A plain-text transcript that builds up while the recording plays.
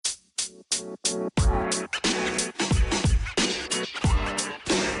Good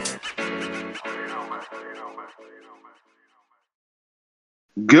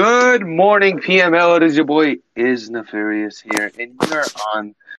morning, PML. It is your boy Is Nefarious here, and you're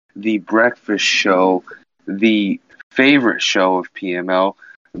on the breakfast show, the favorite show of PML,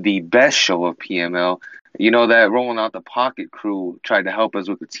 the best show of PML. You know that rolling out the pocket crew tried to help us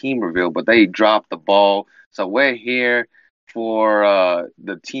with the team reveal, but they dropped the ball. So we're here for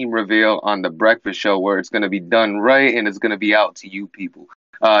the team reveal on the breakfast show, where it's going to be done right and it's going to be out to you people.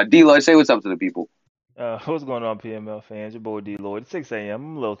 D-Lloyd, say what's up to the people. What's going on, PML fans? Your boy D Lloyd. It's 6 a.m.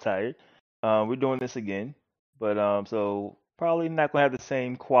 I'm a little tired. We're doing this again, but so probably not gonna have the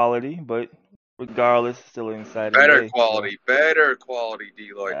same quality, but regardless, still an exciting Better day. quality,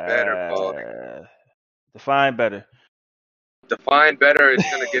 D-Lloyd, better quality. Define better. Define better, it's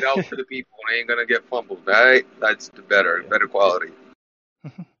going to get out to the people and ain't going to get fumbled, right? That's the better quality.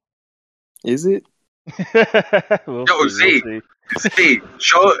 Is it? We'll Yo, see. Z,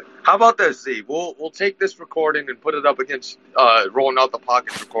 show it. How about this, Z? We'll take this recording and put it up against rolling out the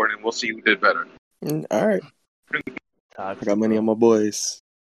pockets recording. We'll see who did better. All right. I got money on my boys.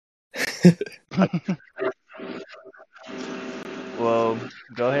 Well,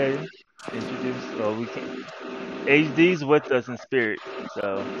 go ahead. Introduce. Well, we can. HD's with us in spirit.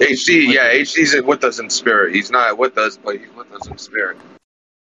 So HD's with us in spirit. He's not with us, but he's with us in spirit.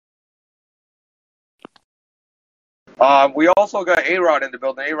 We also got A-Rod in the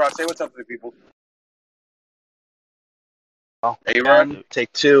building. A-Rod, say what's up to the people. A-Rod?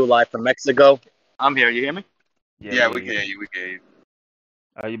 Take two, live from Mexico. I'm here. You hear me? Yeah, we can hear you. We can hear you.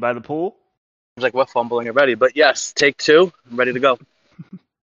 Are you by the pool? It's like we're fumbling already, but yes, take two. I'm ready to go.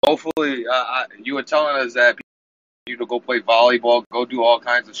 Hopefully, you were telling us that you to go play volleyball, go do all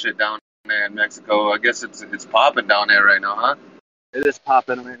kinds of shit down there in Mexico. I guess it's popping down there right now, huh? It is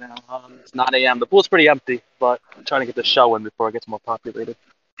popping right now. It's 9 a.m. The pool's pretty empty, but I'm trying to get the show in before it gets more populated.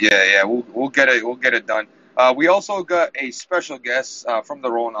 Yeah, we'll get it done. We also got a special guest from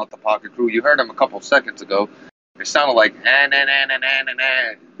the Rolling Out the Pocket crew. You heard him a couple seconds ago. It sounded like nah.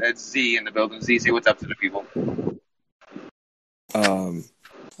 That's Z in the building. Z, say what's up to the people.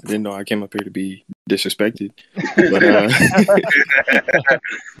 I didn't know I came up here to be disrespected, but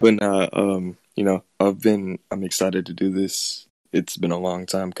I'm excited to do this. It's been a long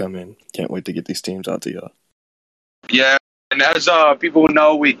time coming. Can't wait to get these teams out to y'all. Yeah, and as people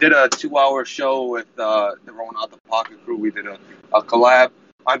know, we did a 2-hour show with the Rolling Out the Pocket crew. We did a collab.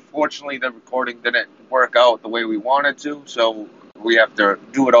 Unfortunately, the recording didn't work out the way we wanted to, so we have to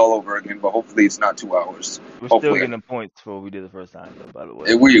do it all over again. But hopefully, it's not 2 hours. We're hopefully. Still getting points for what we did the first time, though, by the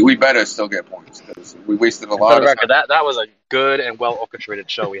way. We better still get points because we wasted a lot of time. That was a good and well orchestrated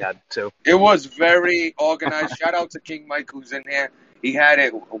show we had too. It was very organized. Shout out to King Mike who's in here. He had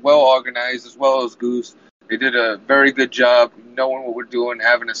it well organized as well as Goose. They did a very good job knowing what we're doing,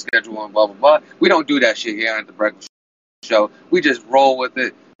 having a schedule, and blah blah blah. We don't do that shit here at the breakfast show. We just roll with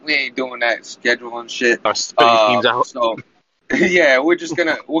it. We ain't doing that scheduling shit. Teams out. So yeah, we're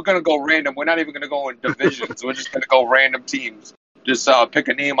gonna go random. We're not even gonna go in divisions. We're just gonna go random teams. Just pick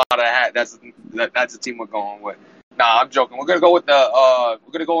a name out of the hat. That's the team we're going with. Nah, I'm joking. We're gonna go with we're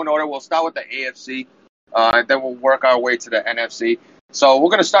gonna go in order. We'll start with the AFC, and then we'll work our way to the NFC. So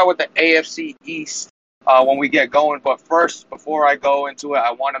we're gonna start with the AFC East when we get going. But first, before I go into it,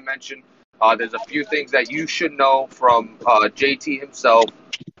 I want to mention there's a few things that you should know from JT himself.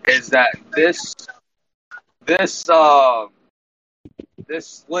 Is that this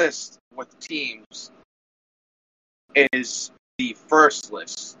list with teams is the first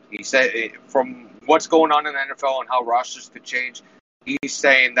list. He said from what's going on in the NFL and how rosters could change, he's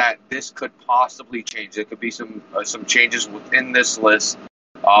saying that this could possibly change. There could be some changes within this list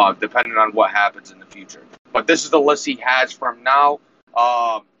depending on what happens in the future. But this is the list he has from now.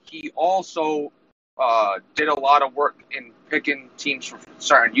 He also did a lot of work in picking teams for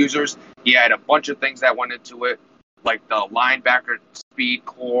certain users. He had a bunch of things that went into it, like the linebacker speed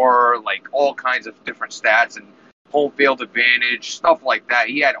core, like all kinds of different stats and home field advantage, stuff like that.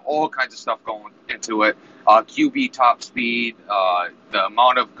 He had all kinds of stuff going into it. QB top speed, the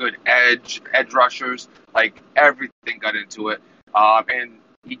amount of good edge rushers, like everything got into it. And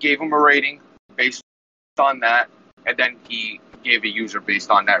he gave him a rating based on that, and then he gave a user based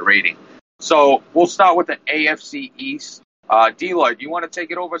on that rating. So we'll start with the AFC East. D-Lloyd, do you want to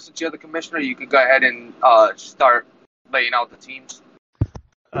take it over since you're the commissioner? You can go ahead and start laying out the teams.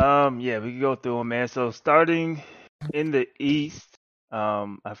 Yeah, we can go through them, man. So starting in the East,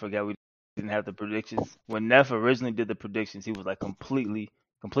 I forgot we didn't have the predictions. When Neff originally did the predictions, he was like completely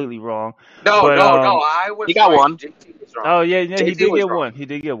completely wrong. No, But, I was You got right. one. JT was wrong. Oh yeah, he JT did was get wrong. one. He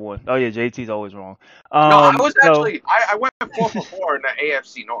did get one. Oh yeah, JT's always wrong. No, I was So actually I went 4 for 4 in the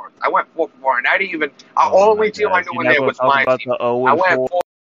AFC North. I went 4 for 4, and I didn't even. oh my Only team I gosh, knew you're in not there gonna was talk my about team. the 0 I and went 4 4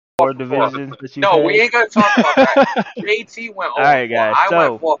 for 4. divisions that you No, we had. ain't gonna talk about that. JT went 0 All right, 4. guys. I went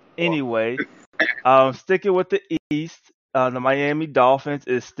So 4 for 4. anyway, sticking with the East, the Miami Dolphins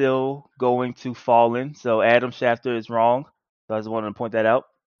is still going to Fallen. So Adam Schefter is wrong. So I just wanted to point that out.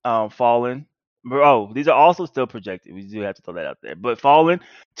 Fallen. Oh, these are also still projected. We do have to throw that out there. But Fallen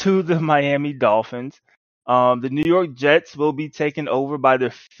to the Miami Dolphins. The New York Jets will be taken over by their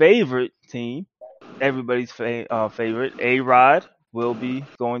favorite team, everybody's favorite. A-Rod will be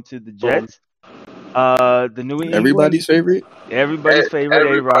going to the Boom. Jets. The New England, Everybody's favorite. everybody's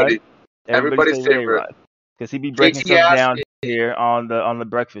favorite A-Rod. Everybody's Everybody's favorite favorite. A-Rod, because he be breaking JT stuff asked. down here on the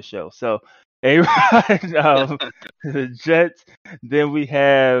breakfast show. So A-Rod, the Jets. Then we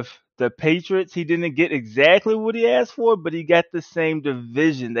have the Patriots. He didn't get exactly what he asked for, but he got the same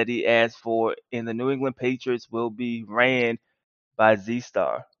division that he asked for. And the New England Patriots will be ran by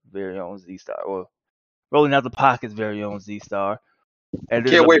Z-Star, very own Z-Star. Well, rolling out the pocket's very own Z-Star. And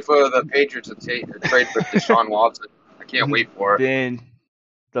then Can't wait for the Patriots to trade for Deshaun Watson. I can't wait for it. Then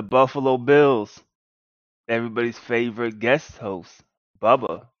the Buffalo Bills, everybody's favorite guest host,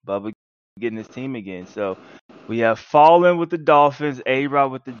 Bubba. Bubba getting his team again. So we have Fallen with the Dolphins,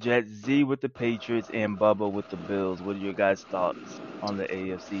 A-Rod with the Jets, Z with the Patriots, and Bubba with the Bills. What are your guys' thoughts on the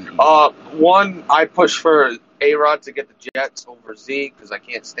AFC East? One, I push for A-Rod to get the Jets over Z because I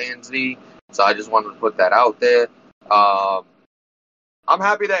can't stand Z. So I just wanted to put that out there. I'm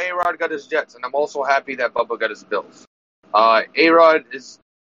happy that A-Rod got his Jets, and I'm also happy that Bubba got his Bills. A-Rod is,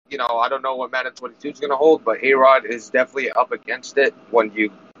 I don't know what Madden 22 is going to hold, but A-Rod is definitely up against it when you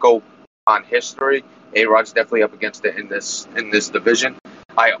go on history. A-Rod's definitely up against it in this division.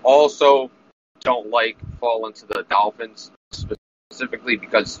 I also don't like falling to the Dolphins specifically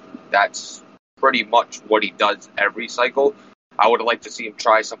because that's pretty much what he does every cycle. I would like to see him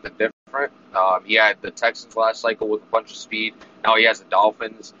try something different. He had the Texans last cycle with a bunch of speed. Now he has the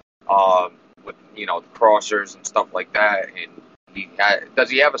Dolphins with the crossers and stuff like that. And does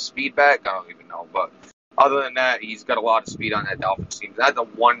he have a speed back? I don't even know. But other than that, he's got a lot of speed on that Dolphins team. That's the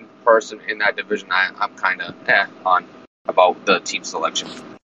one person in that division I'm kind of on about the team selection.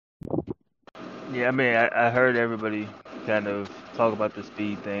 Yeah, I mean, I heard everybody kind of talk about the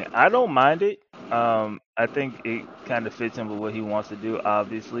speed thing. I don't mind it. I think it kind of fits in with what he wants to do,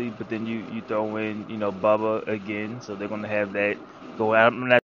 obviously. But then you throw in, Bubba again, so they're going to have that go out. I'm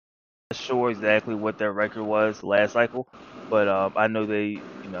not sure exactly what their record was last cycle, but I know the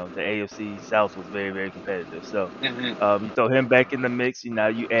AFC South was very, very competitive. So you throw him back in the mix. You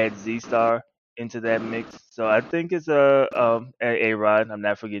add Z-Star into that mix. So I think it's A-Rod. I'm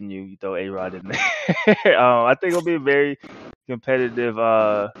not forgetting you. You throw A-Rod in there. I think it'll be a very competitive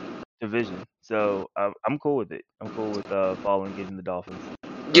division. So I'm cool with it. I'm cool with Fallen getting the Dolphins.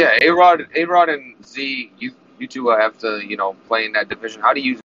 Yeah, A-Rod and Z, you two have to play in that division. How do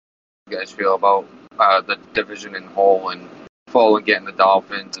you guys feel about the division in whole and Fallen getting the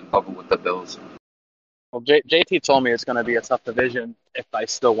Dolphins and Bubba with the Bills? Well, JT told me it's going to be a tough division if I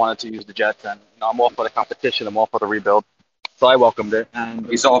still wanted to use the Jets, and I'm all for the competition. I'm all for the rebuild, so I welcomed it. And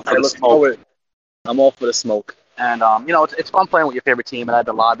He's all for I the look smoke. forward. I'm all for the smoke, and it's fun playing with your favorite team, and I've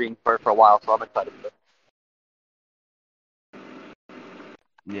been lobbying for a while, so I'm excited for it.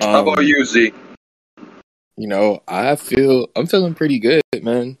 Yeah. How about you, Z? I'm feeling pretty good,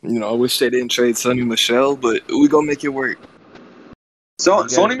 man. I wish they didn't trade Sonny Michel, but we gonna make it work. So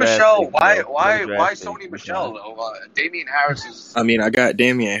Sony Michel, why Sony Sony Michel though? Damian Harris is. I mean, I got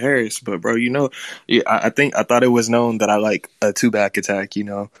Damian Harris, but bro, I thought it was known that I like a two-back attack.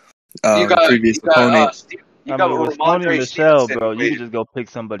 Previous opponent. You got with Ramondre Sony Michel, Stevenson, bro, you can just go pick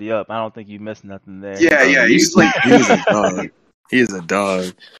somebody up. I don't think you missed nothing there. Yeah, he's like he's a dog. He is a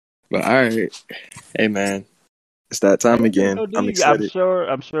dog. But all right, hey man, it's that time again. I'm excited.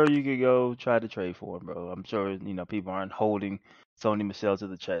 I'm sure you could go try to trade for him, bro. I'm sure people aren't holding Sony Michel to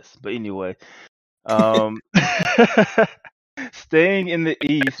the chest. But anyway, staying in the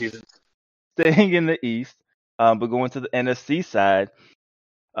East, but going to the NFC side.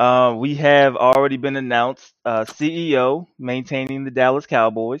 We have already been announced CEO maintaining the Dallas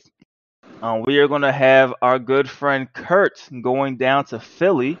Cowboys. We are going to have our good friend Kurt going down to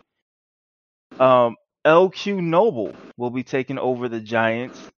Philly. LQ Noble will be taking over the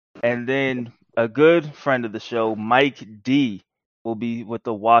Giants. And then a good friend of the show, Mike D, will be with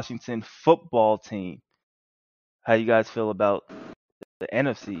the Washington football team. How you guys feel about the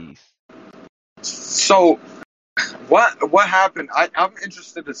NFC East? So What happened? I'm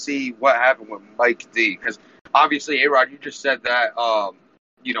interested to see what happened with Mike D, because obviously, A-Rod, you just said that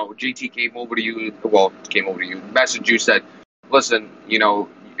JT came over to you. Well, came over to you, messaged you, said, "Listen,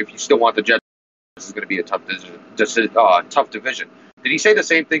 if you still want the Jets, this is going to be a tough division." Did he say the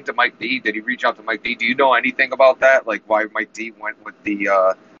same thing to Mike D? Did he reach out to Mike D? Do you know anything about that? Like why Mike D went with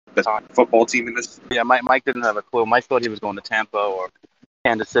the football team in this? Yeah, Mike didn't have a clue. Mike thought he was going to Tampa or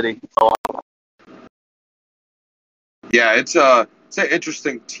Kansas City. Yeah, it's an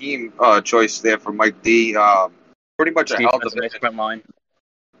interesting team choice there for Mike D. Pretty much a hell division line.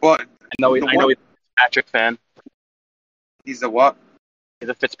 But I know he's a Fitzpatrick fan. He's a what? He's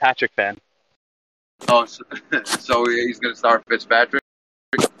a Fitzpatrick fan. Oh, so he's going to start Fitzpatrick?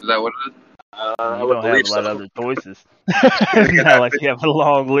 Is that what it is? You don't have a lot of other choices. It's not like you have a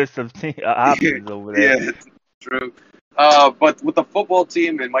long list of options over there. Yeah, true. But with the football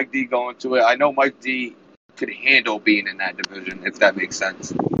team and Mike D going to it, I know Mike D could handle being in that division, if that makes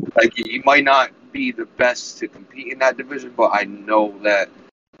sense. Like, he might not be the best to compete in that division, but I know that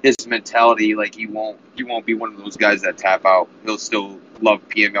his mentality, like, he won't be one of those guys that tap out. He'll still love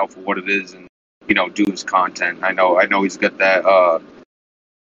PML for what it is and, do his content. I know he's got that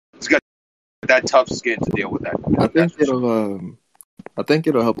tough skin to deal with that. I think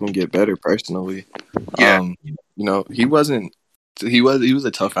it'll help him get better personally. Yeah. He was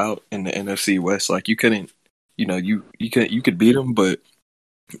a tough out in the NFC West. Like, you couldn't, you could beat him, but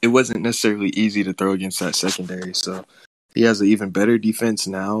it wasn't necessarily easy to throw against that secondary. So he has an even better defense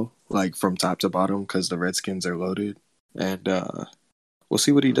now, like from top to bottom, because the Redskins are loaded, and we'll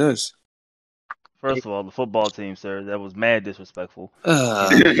see what he does. First of all, the football team, sir, that was mad disrespectful.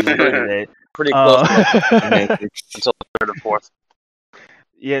 Pretty close until the third or fourth.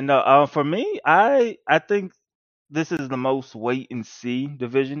 Yeah, no. For me, I think this is the most wait and see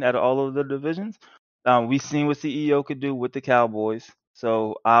division out of all of the divisions. We've seen what CEO could do with the Cowboys,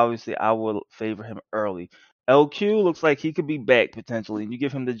 so obviously I will favor him early. LQ looks like he could be back potentially. You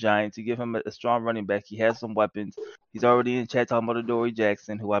give him the Giants, you give him a strong running back. He has some weapons. He's already in chat talking about Adoree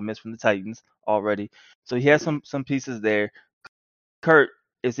Jackson, who I missed from the Titans already. So he has some pieces there. Kurt,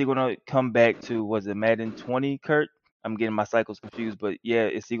 is he going to come back to, was it Madden 20, Kurt? I'm getting my cycles confused, but yeah,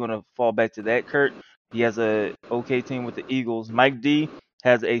 is he going to fall back to that, Kurt? He has a okay team with the Eagles. Mike D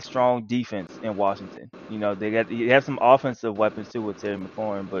has a strong defense in Washington. He has some offensive weapons too with Terry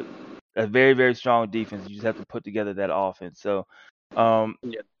McLaurin, but a very, very strong defense. You just have to put together that offense. So,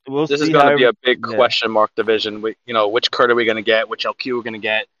 we'll this see. Is going to be a big question mark division. Which Kurt are we going to get? Which LQ we're going to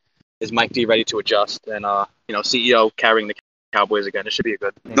get? Is Mike D ready to adjust? And CEO carrying the Cowboys again. It should be a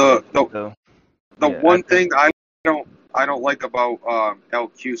good. The one thing I don't like about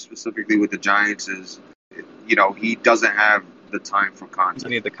LQ specifically with the Giants is, he doesn't have the time for content. You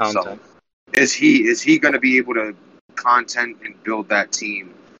need the content. So is he going to be able to content and build that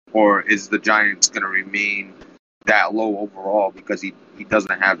team, or is the Giants going to remain that low overall because he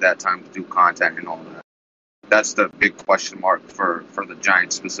doesn't have that time to do content and all that? That's the big question mark for the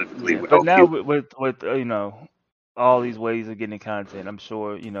Giants specifically. Yeah, but now with all these ways of getting content, I'm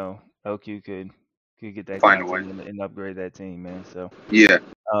sure LQ could get that find a way and upgrade that team, man. So yeah.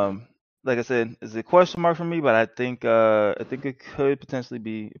 Like I said, it's a question mark for me, but I think it could potentially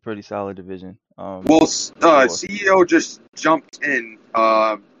be a pretty solid division. CEO just jumped in.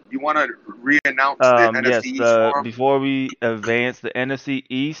 You want to re-announce the NFC East for him? Before we advance, the NFC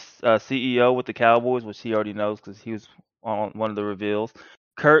East CEO with the Cowboys, which he already knows because he was on one of the reveals.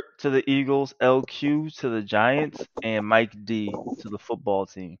 Kurt to the Eagles, LQ to the Giants, and Mike D to the football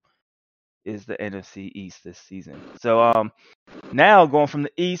team is the NFC East this season. So now going from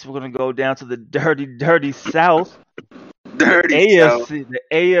the East, we're going to go down to the dirty South. The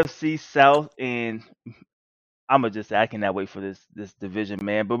AFC South, and I'm going to just say I cannot wait for this division,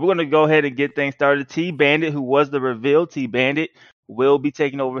 man. But we're going to go ahead and get things started. T-Bandit, who was the reveal, T-Bandit will be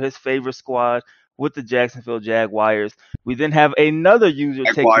taking over his favorite squad with the Jacksonville Jaguars. We then have another user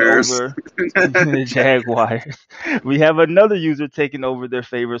taking over the Jaguars. We have another user taking over their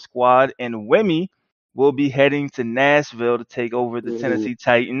favorite squad, and Wemmy will be heading to Nashville to take over the Tennessee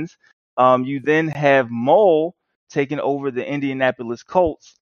Titans. You then have Mole taking over the Indianapolis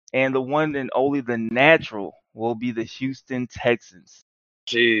Colts, and the one and only the natural will be the Houston Texans.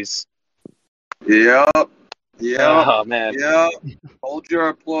 Jeez. Yep. Oh, man. Yep. Hold your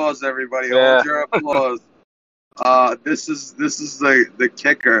applause, everybody. Yeah. Hold your applause. This is the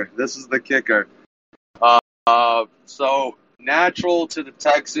kicker. This is the kicker. So natural to the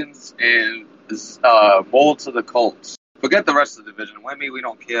Texans and Mole to the Colts. Forget the rest of the division. Wemmy, we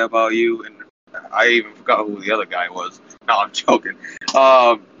don't care about you. And I even forgot who the other guy was. No, I'm joking.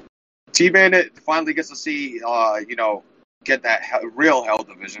 T-Bandit finally gets to see, get that real hell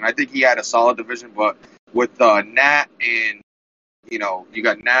division. I think he had a solid division, but with Nat and, you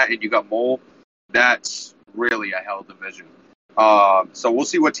got Nat and you got Mole, that's really a hell division. So we'll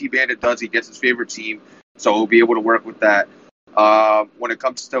see what T-Bandit does. He gets his favorite team, so he'll be able to work with that. When it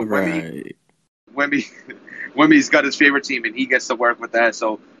comes to Wemby, Wemby's got his favorite team, and he gets to work with that.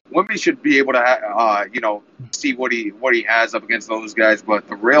 So Wemby should be able to, see what he has up against those guys. But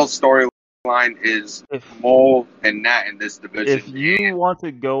the real storyline is Mole and Nat in this division. If you want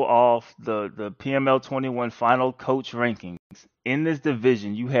to go off the PML 21 final coach rankings in this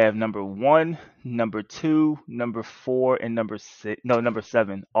division, you have number 1, number 2, number 4, and number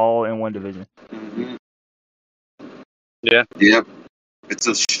 7, all in one division. Mm-hmm. Yeah. Yep. It's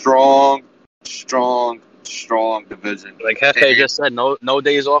a strong division. Like Hefe just said, no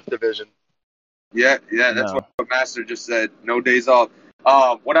days off division. Yeah, that's what Master just said. No days off.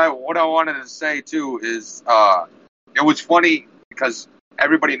 What I wanted to say too is it was funny because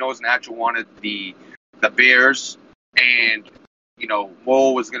everybody knows Natural wanted the Bears, and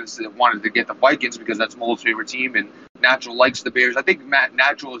Mole was wanted to get the Vikings because that's Mole's favorite team, and Natural likes the Bears. I think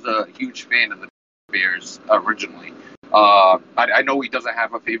Natural is a huge fan of the Bears originally. I know he doesn't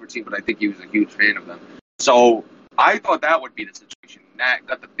have a favorite team, but I think he was a huge fan of them. So I thought that would be the situation. Nat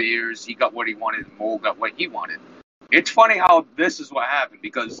got the Bears, he got what he wanted, and Mole got what he wanted. It's funny how this is what happened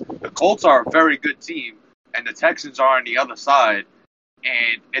because the Colts are a very good team, and the Texans are on the other side,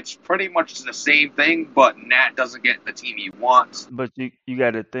 and it's pretty much the same thing, but Nat doesn't get the team he wants. But you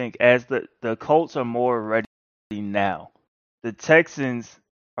got to think, as the Colts are more ready now, the Texans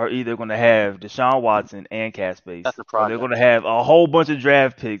are either going to have Deshaun Watson and cap space, That's the or problem. they're going to have a whole bunch of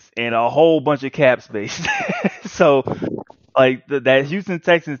draft picks and a whole bunch of cap space. So, like, that Houston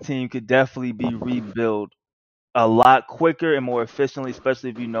Texans team could definitely be rebuilt a lot quicker and more efficiently, especially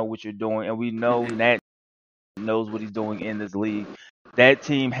if you know what you're doing. And we know Nat knows what he's doing in this league. That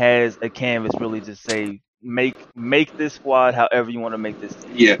team has a canvas really to say, make this squad however you want to make this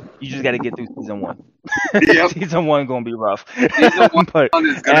team. Yeah. You just got to get through season 1. Yep. Season 1 going to be rough. Season one But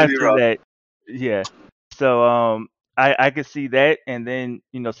is gonna be after rough. that, yeah. So I could see that, and then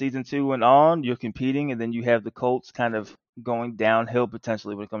season 2 and on, you're competing, and then you have the Colts kind of going downhill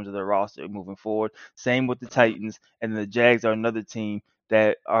potentially when it comes to their roster moving forward. Same with the Titans, and the Jags are another team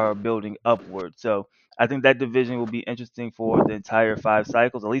that are building upward. So I think that division will be interesting for the entire 5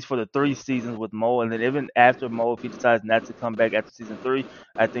 cycles, at least for the 3 seasons with Mo. And then even after Mo, if he decides not to come back after season 3,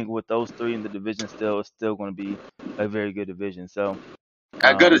 I think with those 3 in the division it's still going to be a very good division. So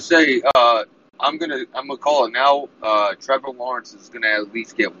I gotta say, I'm gonna call it now. Trevor Lawrence is gonna at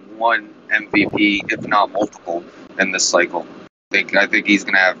least get one MVP, if not multiple, in this cycle. I think he's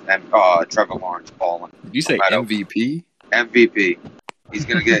gonna have Trevor Lawrence balling. Did you say MVP? MVP. He's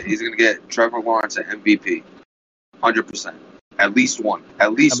gonna get Trevor Lawrence an MVP, 100%. At least one.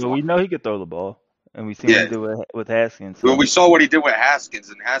 At least one. We know he could throw the ball, and we seen him do it with Haskins. So. Well, we saw what he did with Haskins,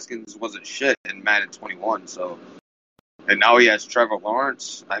 and Haskins wasn't shit in Madden 21. So, and now he has Trevor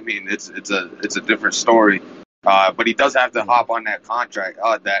Lawrence. I mean, it's a different story. But he does have to hop on that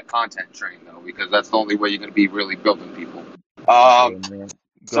that content train though, because that's the only way you're gonna be really building people.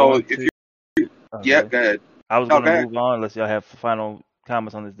 So if you, go ahead. I was gonna move on unless y'all have final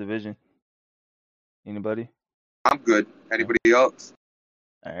comments on this division. Anybody? I'm good. Anybody else?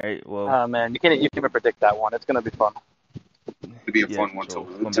 All right. Well. Oh man, you can't predict that one. It's gonna be fun. It'll be a fun one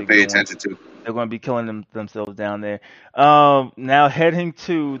to pay attention to. They're going to be killing themselves down there. Now heading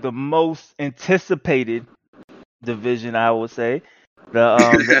to the most anticipated division, I would say, the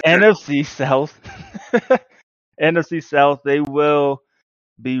NFC South. NFC South. They will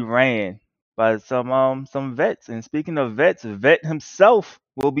be ran by some vets. And speaking of vets, Vet himself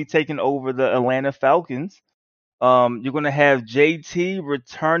will be taking over the Atlanta Falcons. You're going to have JT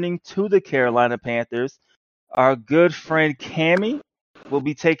returning to the Carolina Panthers. Our good friend Cammy will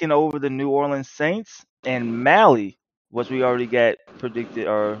be taking over the New Orleans Saints, and Mally, which we already got predicted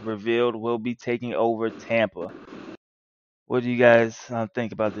or revealed, will be taking over Tampa. What do you guys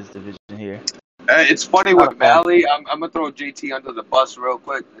think about this division here? It's funny with Mally. I'm gonna throw JT under the bus real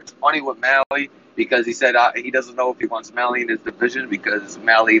quick. It's funny with Mally because he said he doesn't know if he wants Mally in his division because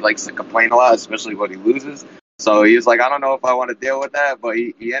Mally likes to complain a lot, especially when he loses. So he was like, I don't know if I want to deal with that, but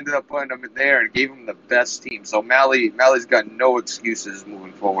he ended up putting him in there and gave him the best team. So Mally's got no excuses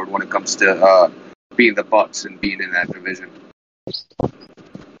moving forward when it comes to being the Bucs and being in that division.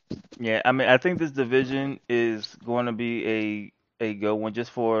 Yeah, I mean, I think this division is going to be a good one just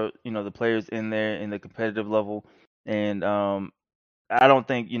for the players in there in the competitive level, and I don't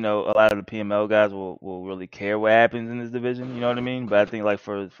think a lot of the PML guys will really care what happens in this division. You know what I mean? But I think like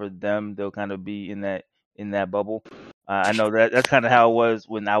for them, they'll kind of be in that bubble. I know that's kind of how it was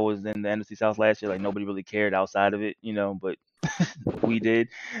when I was in the NFC South last year. Like nobody really cared outside of it, but we did.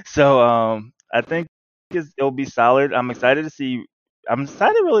 So I think it'll be solid. I'm excited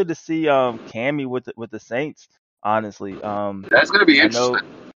really to see Cammy with the Saints. Honestly, That's going to be I interesting. know.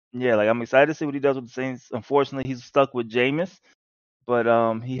 Yeah, like I'm excited to see what he does with the Saints. Unfortunately, he's stuck with Jameis,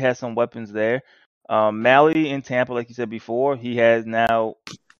 but he has some weapons there. Mally in Tampa, like you said before, he has now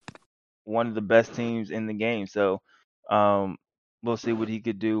one of the best teams in the game. So we'll see what he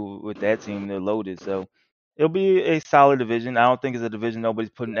could do with that team. They're loaded, so it'll be a solid division. I don't think it's a division nobody's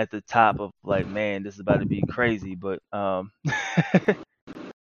putting at the top of like, man, this is about to be crazy, but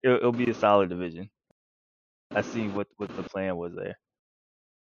it'll be a solid division. I see what the plan was there.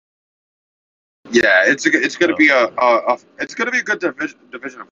 Yeah, it's going to be it's going to be a good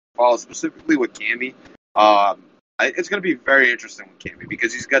division of follow, specifically with Cammy. It's going to be very interesting with Cammy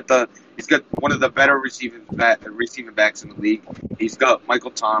because he's got one of the better receiving backs in the league. He's got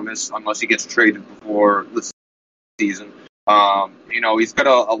Michael Thomas, unless he gets traded before the season. He's got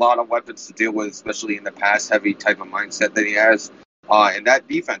a lot of weapons to deal with, especially in the pass heavy type of mindset that he has. And that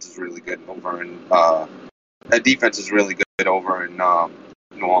defense is really good over in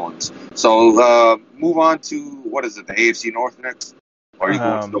New Orleans. So move on to what is it, the AFC North next? Or are you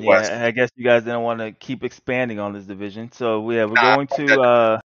going to the West? I guess you guys didn't want to keep expanding on this division. So we're going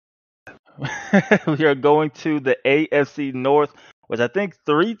to we are going to the AFC North, which I think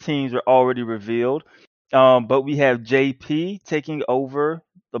 3 teams are already revealed. But we have JP taking over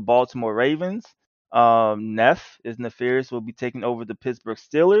the Baltimore Ravens. Neff is Nefarious will be taking over the Pittsburgh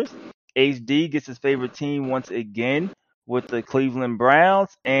Steelers. HD gets his favorite team once again with the Cleveland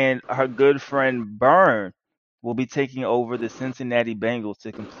Browns, and her good friend Burn will be taking over the Cincinnati Bengals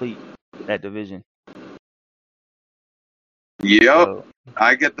to complete that division. Yep, so,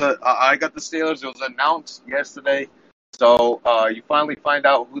 I got the Steelers. It was announced yesterday, so you finally find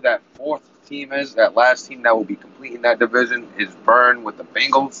out who that 4th team is. That last team that will be completing that division is Burn with the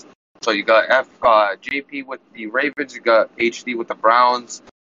Bengals. So you got JP with the Ravens. You got HD with the Browns.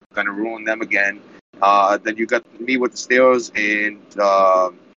 Gonna ruin them again. Then you got me with the Steelers, and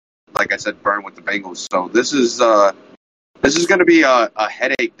like I said, Burn with the Bengals. So this is going to be a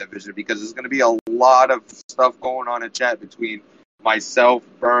headache division because there's going to be a lot of stuff going on in chat between myself,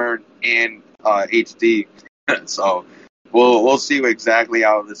 Burn, and HD. So we'll see exactly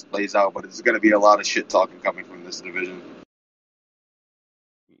how this plays out, but it's going to be a lot of shit talking coming from this division.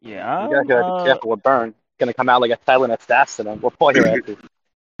 Yeah, you gotta be careful with Burn. It's gonna come out like a silent assassin, and we'll pull your asses.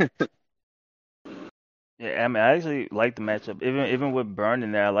 Yeah, I mean, I actually like the matchup. Even with Burn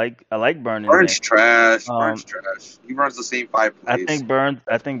in there, I like Burn in there. Burn's trash. Burn's trash. He runs the same 5 plays.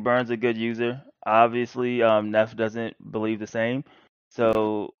 I think Burn's a good user. Obviously, Neff doesn't believe the same.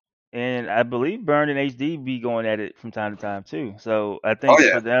 So, and I believe Burn and HD be going at it from time to time too. So I think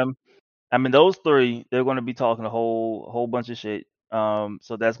for them, I mean, those 3, they're going to be talking a whole bunch of shit.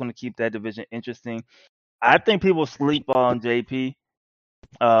 So that's going to keep that division interesting. I think people sleep on JP.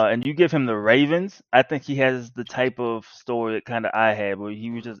 And you give him the Ravens, I think he has the type of story that kind of I had, where he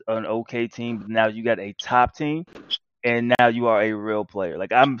was just an okay team, but now you got a top team, and now you are a real player.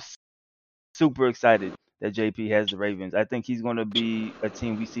 Like, I'm super excited that JP has the Ravens. I think he's going to be a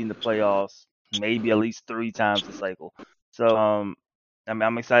team we see in the playoffs maybe at least 3 times this cycle. So, I mean,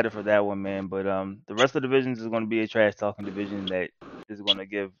 I'm excited for that one, man. But the rest of the divisions is going to be a trash talking division that is going to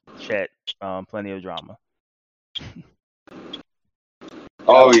give chat plenty of drama.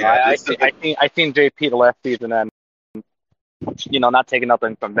 Oh yeah, I seen JP the last season, and not taking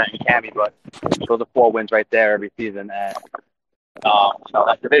nothing from Ben and Cammy, but those are 4 wins right there every season, and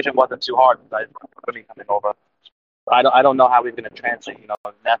that division wasn't too hard for me coming over. I don't know how he's going to translate.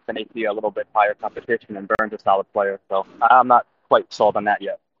 Neff and HD a little bit higher competition, and Burns a solid player, so I'm not quite sold on that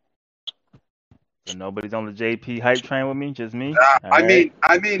yet. So nobody's on the JP hype train with me, just me. I think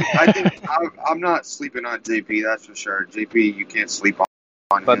I'm not sleeping on JP. That's for sure. JP, you can't sleep on.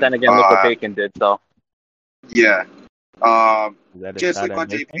 But then again, look what Bacon did. So yeah, can't sleep on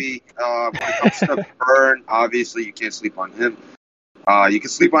JP. When it comes to Burn, obviously you can't sleep on him. You can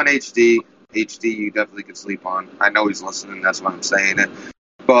sleep on HD. HD, you definitely can sleep on. I know he's listening. That's why I'm saying it.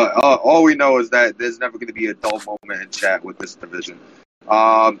 But all we know is that there's never going to be a dull moment in chat with this division.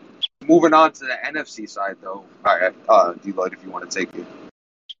 Moving on to the NFC side, though. All right, D-Lloyd, if you want to take it.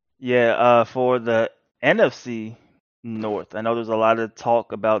 Yeah, for the NFC North, I know there's a lot of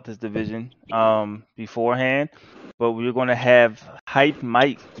talk about this division beforehand, but we're going to have Hype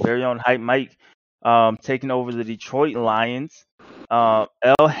Mike, very own Hype Mike, taking over the Detroit Lions. El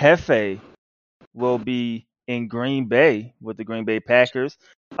Jefe will be in Green Bay with the Green Bay Packers.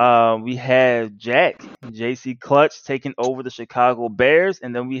 We have JC Clutch taking over the Chicago Bears,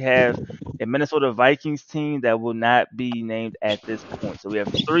 and then we have a Minnesota Vikings team that will not be named at this point. So we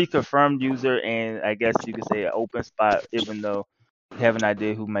have 3 confirmed user, and I guess you could say an open spot, even though we have an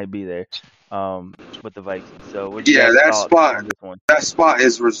idea who might be there with the Vikings. So what you guys thoughts on this one? That spot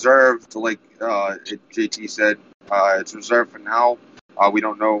is reserved, like JT said. It's reserved for now. We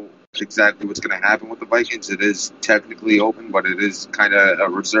don't know exactly what's going to happen with the Vikings. It is technically open, but it is kind of a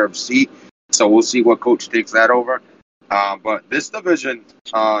reserved seat. So we'll see what coach takes that over. But this division,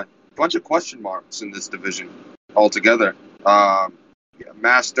 bunch of question marks in this division altogether.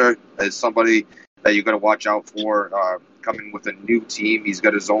 Master is somebody that you got to watch out for. Coming with a new team, he's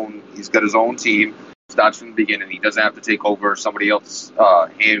got his own team. Starts from the beginning. He doesn't have to take over somebody else's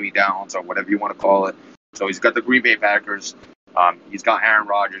hand-me-downs or whatever you want to call it. So he's got the Green Bay Packers. He's got Aaron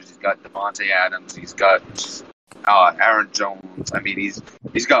Rodgers. He's got Devontae Adams. He's got Aaron Jones. I mean,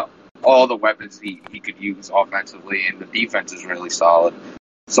 he's got all the weapons he could use offensively, and the defense is really solid.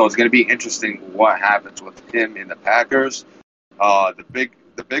 So it's going to be interesting what happens with him in the Packers. The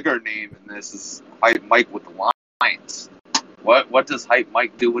bigger name in this is Hype Mike with the Lions. What does Hype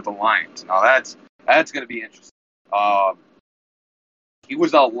Mike do with the Lions? Now that's going to be interesting. He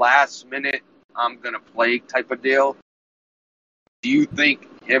was a last minute I'm going to play type of deal. Do you think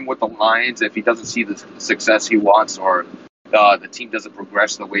him with the Lions, if he doesn't see the success he wants or the team doesn't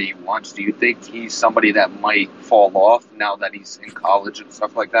progress the way he wants, do you think he's somebody that might fall off now that he's in college and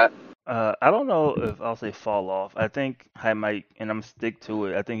stuff like that? I don't know if I'll say fall off. I think I might, and I'm stick to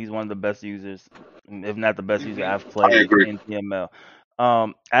it. I think he's one of the best users, if not the best user I've played in PML.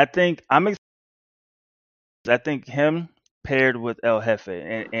 I think him paired with El Jefe,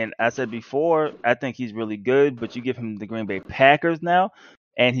 and I said before, I think he's really good, but you give him the Green Bay Packers now,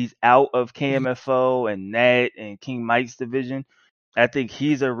 and he's out of KMFO and Nat and King Mike's division. I think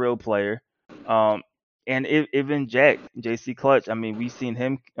he's a real player. And even JC Clutch, I mean, we've seen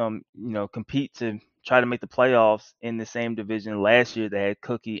him, compete to try to make the playoffs in the same division last year. They had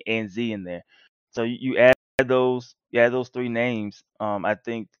Cookie and Z in there. So you add those 3 names. I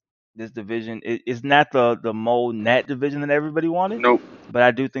think this division is not the Mole Nat division that everybody wanted. Nope. But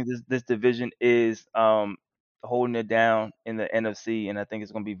I do think this division is holding it down in the NFC, and I think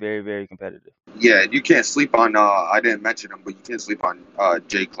it's going to be very, very competitive. Yeah, you can't sleep on. I didn't mention him, but you can't sleep on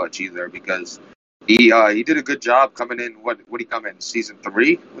Jay Clutch either because he did a good job coming in. What he come in season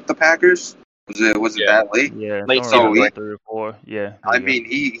 3 with the Packers? Was it that late? Yeah, late season 3 or 4. Yeah. I mean,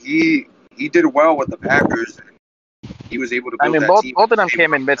 he did well with the Packers. He was able to build that team. Both of them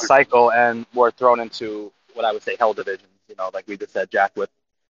came in mid-cycle and were thrown into what I would say hell divisions. Like we just said, Jack with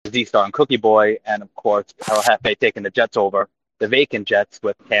Z-Star and Cookie Boy, and of course El Jefe taking the Jets over, the vacant Jets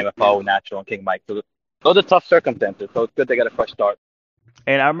with KMFO, Natural, and King Mike. So those are tough circumstances. So it's good they got a fresh start.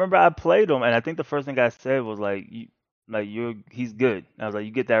 And I remember I played him, and I think the first thing I said was he's good. I was like,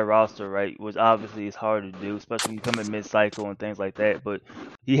 you get that roster right, which obviously is hard to do, especially when you come in mid-cycle and things like that. But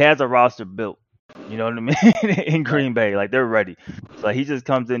he has a roster built. You know what I mean? In Green Bay, like they're ready. So he just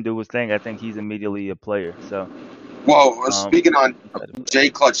comes in, do his thing. I think he's immediately a player. So. Well, speaking on Jay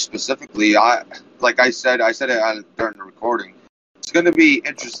Clutch specifically, like I said it during the recording. It's going to be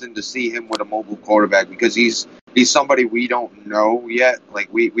interesting to see him with a mobile quarterback because he's somebody we don't know yet.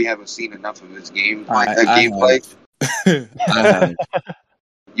 Like we haven't seen enough of his gameplay.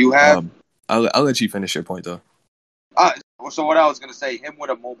 You have. I'll let you finish your point though. So what I was going to say, him with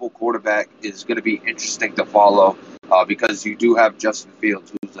a mobile quarterback is going to be interesting to follow because you do have Justin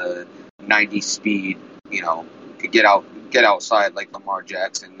Fields, who's a 90 speed, could get outside like Lamar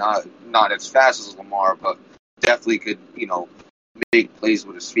Jackson. Not as fast as Lamar, but definitely could, make plays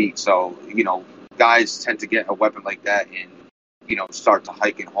with his feet. So, guys tend to get a weapon like that and, start to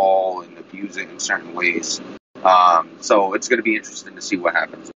hike and haul and abuse it in certain ways. So it's going to be interesting to see what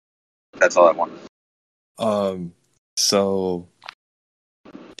happens. That's all I want. So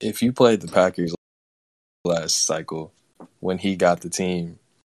if you played the Packers last cycle when he got the team,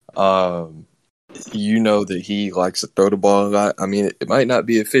 you know that he likes to throw the ball a lot. I mean, it might not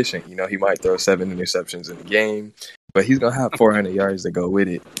be efficient. He might throw 7 interceptions in a game, but he's going to have 400 yards to go with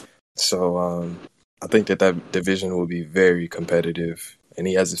it. So I think that division will be very competitive, and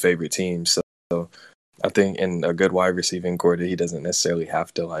he has his favorite team. So I think in a good wide receiving core that he doesn't necessarily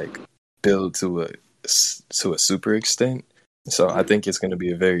have to build to a super extent. So I think it's going to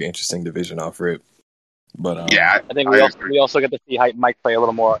be a very interesting division off rip. But I think we also get to see Hype Mike play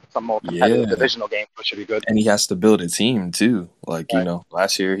some more competitive divisional games, which should be good. And he has to build a team too.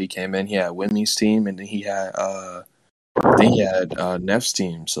 Last year he came in, he had Winley's team, and then he had I think he had Neff's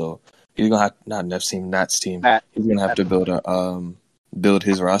team, so he's gonna have not Neff's team, Nat's team. Matt. He's gonna have to build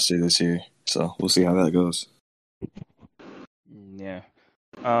his roster this year. So we'll see how that goes. Yeah.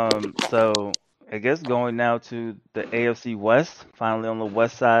 So I guess going now to the AFC West, finally on the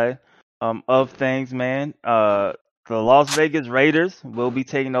west side of things, man. The Las Vegas Raiders will be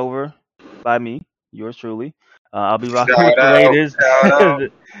taken over by me, yours truly. I'll be rocking with Shout the out, Raiders shout out.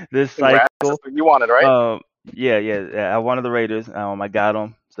 this Congrats. cycle. You wanted, right? Yeah. I wanted the Raiders. I got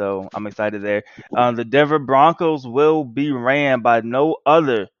them, so I'm excited there. The Denver Broncos will be ran by no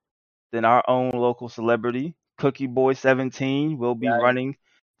other than our own local celebrity, Cookie Boy 17, will be running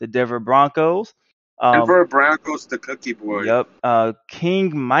the Denver Broncos. Denver Broncos, the Cookie Boy. Yep.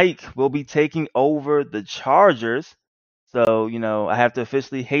 King Mike will be taking over the Chargers. So, I have to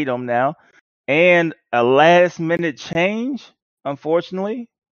officially hate him now. And a last minute change, unfortunately.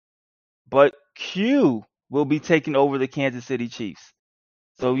 But Q will be taking over the Kansas City Chiefs.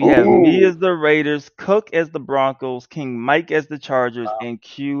 So we have me as the Raiders, Cook as the Broncos, King Mike as the Chargers, and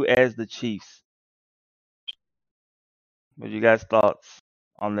Q as the Chiefs. What are you guys' thoughts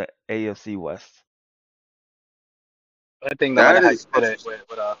on the AFC West? I think that how you put it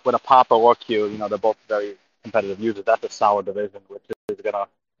with a Papa or Q, they're both very competitive users. That's a solid division, which is gonna.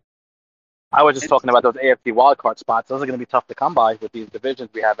 I was just talking about those AFC wildcard spots. Those are gonna be tough to come by with these divisions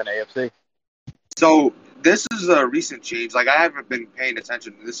we have in AFC. So this is a recent change. Like, I haven't been paying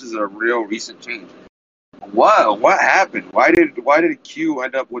attention. This is a real recent change. What happened? Why did Q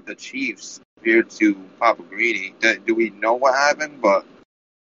end up with the Chiefs compared to Papa Greeny? Do we know what happened? But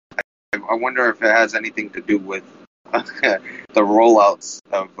I wonder if it has anything to do with the rollouts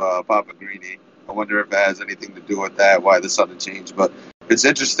of Papa Greeny. I wonder if it has anything to do with that, why the sudden change. But it's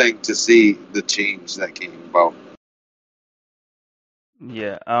interesting to see the change that came about.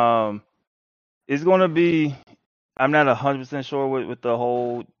 Yeah, it's going to be, I'm not 100% sure with the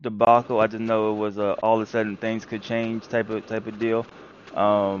whole debacle. I just know it was all of a sudden things could change type of deal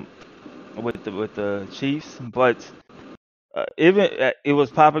with the Chiefs. But even it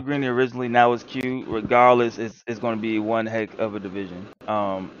was Papa Greeny originally, now it's Q. Regardless, it's going to be one heck of a division.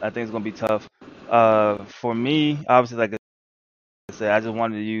 I think it's going to be tough. For me, obviously, like I said, I just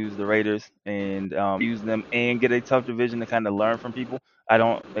wanted to use the Raiders and use them and get a tough division to kind of learn from people. I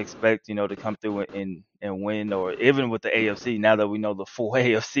don't expect to come through and win, or even with the AFC. Now that we know the full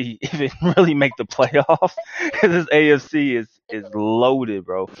AFC, even really make the playoffs, this AFC is loaded,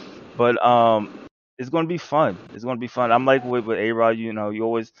 bro. But it's gonna be fun. It's gonna be fun. I'm like with A-Rod, you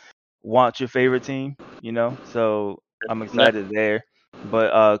always want your favorite team, so I'm excited there.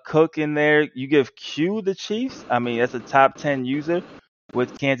 But Cook in there, you give Q the Chiefs. I mean, that's a top 10 user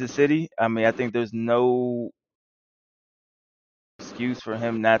with Kansas City. I mean, I think there's no excuse for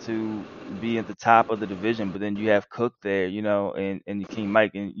him not to be at the top of the division. But then you have Cook there, and King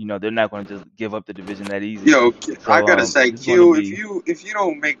Mike, and they're not going to just give up the division that easy. Yo, So, I gotta say, Q, if you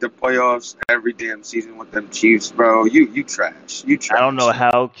don't make the playoffs every damn season with them Chiefs, bro, you trash. You trash. I don't know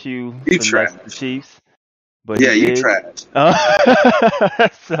how Q finessed the Chiefs. But yeah, you trash.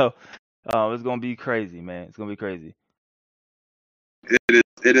 So it's gonna be crazy, man. It's gonna be crazy.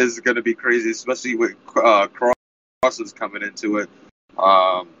 It is gonna be crazy, especially with crosses coming into it.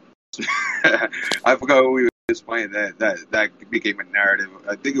 I forgot who we was playing that became a narrative.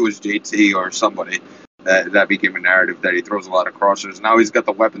 I think it was JT or somebody that became a narrative that he throws a lot of crossers. Now he's got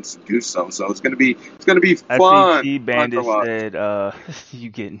the weapons to do so. So it's gonna be fun. I think T-Bandit said you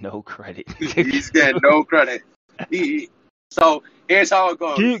get no credit. He's getting no credit. So here's how it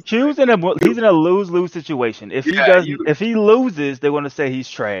goes. Q's in a lose-lose situation. If he loses, they're gonna say he's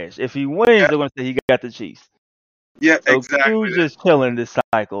trash. If he wins, they're gonna say he got the Chiefs. Yeah, so exactly. Q's just chilling this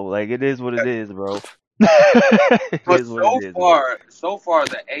cycle. Like, it is what it is, bro. But so far,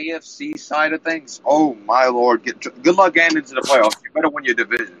 the AFC side of things, oh my lord, good luck getting into the playoffs. You better win your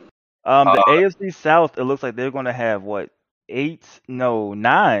division. The AFC South, it looks like they're gonna have 9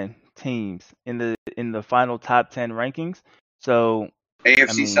 teams in the final top 10 rankings. So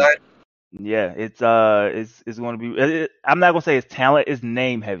AFC side, yeah, it's going to be. I'm not gonna say it's talent. It's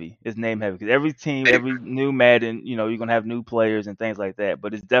name heavy. It's name heavy because every team, every new Madden, you're gonna have new players and things like that.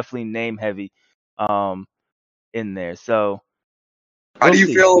 But it's definitely name heavy, in there. So, how do you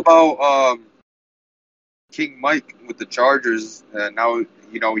feel about King Mike with the Chargers? Now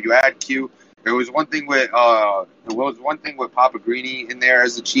you add Q. There was one thing with Papa Greeny in there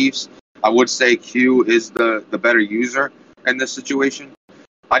as the Chiefs. I would say Q is the better user in this situation.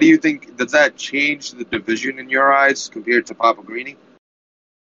 How do you think, does that change the division in your eyes compared to Papa Greeny?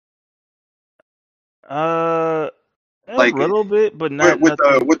 A little bit, but not with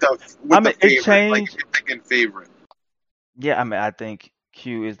the favorite. it changed. Like, if you're thinking favorite. Yeah, I mean, I think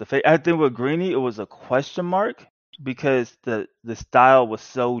Q is the favorite. I think with Greeny, it was a question mark because the style was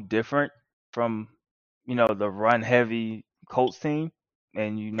so different from the run heavy Colts team,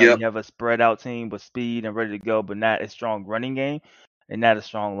 and Yep. you have a spread out team with speed and ready to go, but not a strong running game and not a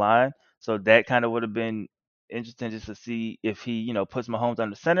strong line. So that kind of would have been interesting just to see if he puts Mahomes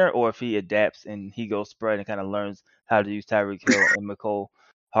under center or if he adapts and he goes spread and kind of learns how to use Tyreek Hill and McCole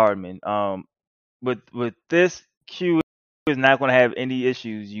Hardman. With this, Q is not going to have any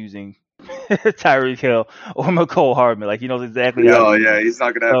issues using Tyreek Hill or McCole Hardman. Like he knows exactly how to use Yeah, them. he's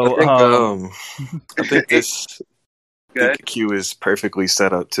not gonna have. So I think this. I Good. think Q is perfectly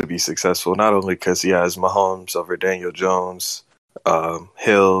set up to be successful, not only because he has Mahomes over Daniel Jones,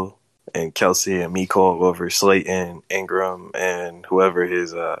 Hill and Kelsey and Mecole over Slayton, Ingram, and whoever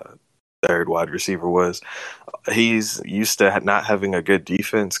his third wide receiver was. He's used to not having a good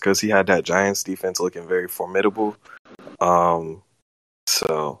defense because he had that Giants defense looking very formidable.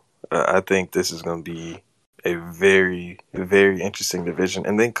 So I think this is going to be a very, very interesting division.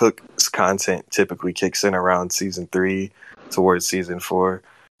 And then Cook's content typically kicks in around season 3 towards season 4.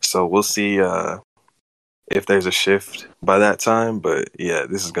 So we'll see if there's a shift by that time. But yeah,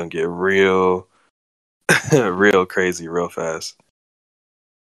 this is going to get real, real crazy real fast.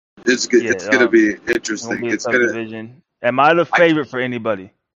 It's good. Yeah, It's gonna be interesting. It'll be a It's tough gonna. division. Am I the favorite for anybody?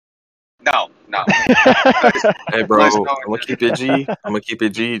 No. Hey, bro, Nice I'm knowing gonna keep it G. I'm gonna keep it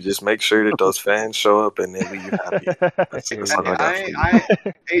G. Just make sure that those fans show up and they leave happy. That's all I got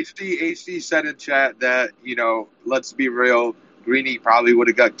for you. HD said in chat that let's be real. Greeny probably would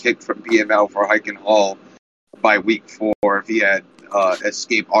have got kicked from PML for Hike and Hall by week 4 if he had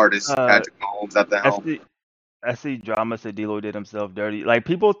escape artist Patrick Mahomes at the helm. I see drama said D-Lo did himself dirty. Like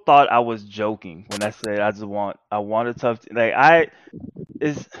people thought I was joking when I said I want a tough I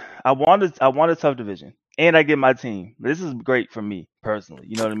want a tough division and I get my team. This is great for me personally.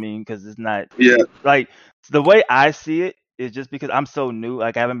 You know what I mean? Because it's not like the way I see it is just because I'm so new.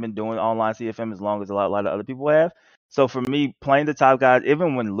 Like I haven't been doing online CFM as long as a lot of other people have. So for me, playing the top guys,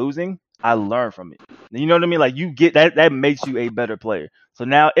 even when losing, I learn from it. You know what I mean? Like you get that makes you a better player. So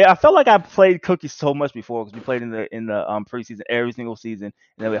now I felt like I played Cookie so much before because we played in the preseason every single season,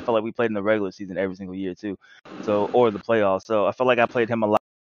 and then I felt like we played in the regular season every single year too. So or the playoffs. So I felt like I played him a lot.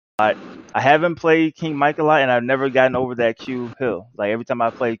 I haven't played King Mike a lot, and I've never gotten over that Q Hill. Like every time I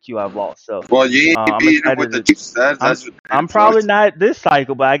played Q, I've lost. So well, you ain't beating him with the Chiefs. I'm probably not this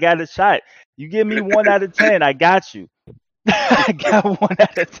cycle, but I got a shot. You give me 1 out of 10, I got you. I got 1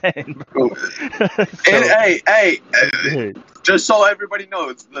 out of 10, bro. And hey, just so everybody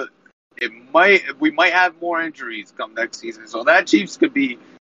knows, we might have more injuries come next season, so that Chiefs could be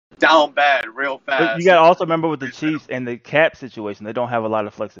down bad real fast. But you got to also remember with the Chiefs and the cap situation, they don't have a lot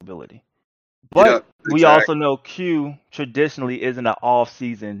of flexibility. But we also know Q traditionally isn't an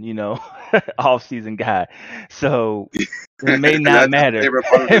off-season, off-season guy. So it may not matter.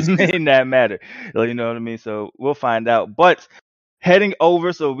 It may not matter. You know what I mean? So we'll find out. But heading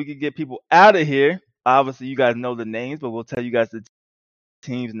over so we can get people out of here. Obviously, you guys know the names, but we'll tell you guys the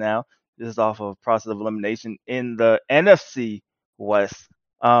teams now. This is off of process of elimination in the NFC West.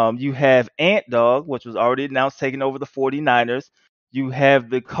 You have Ant Dog, which was already announced, taking over the 49ers. You have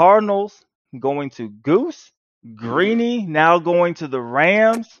the Cardinals going to Goose, Greeny now going to the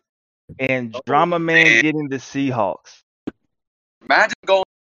Rams, and Drama Man getting the Seahawks. Imagine going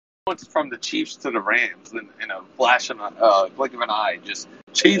from the Chiefs to the Rams in a flash of blink of an eye. Just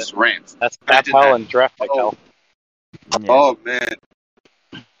Chiefs, Rams. That's hell and draft pick hell. Oh man.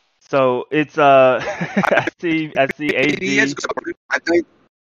 So it's I see HD. I think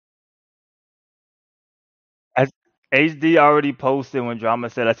HD already posted when Drama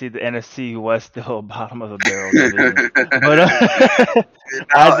said, I see the NFC West still bottom of the barrel division. But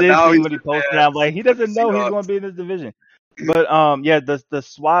I did see when he posted, I'm like, he doesn't know he's going to be in this division. But the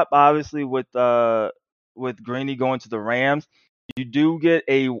swap obviously with Greeny going to the Rams, you do get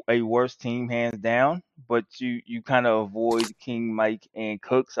a worse team hands down, but you kind of avoid King, Mike, and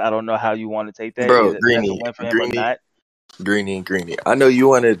Cooks. I don't know how you want to take that. Bro, Greeny. I know you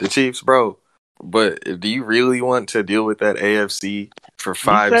wanted the Chiefs, bro. But do you really want to deal with that AFC for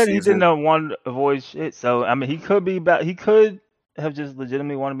 5 seasons? He said he didn't want to avoid shit. So I mean, he could have just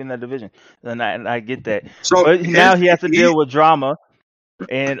legitimately want to be in that division, and I get that. So but now he has to deal with Drama,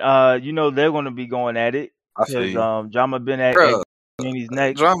 and they're going to be going at it because Drama been at Greany's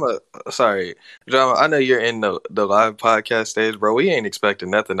neck. Drama. I know you're in the live podcast stage, bro. We ain't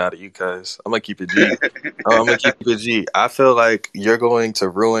expecting nothing out of you, cuz I'm gonna keep it G. I feel like you're going to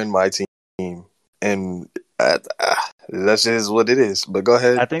ruin my team. And That's just what it is. But go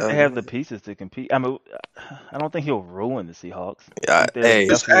ahead. I think they have the pieces to compete. I mean, I don't think he'll ruin the Seahawks. Yeah, I think they're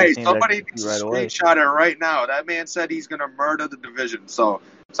definitely a team somebody that can needs compete to right away. screenshot it right now. That man said he's gonna murder the division, so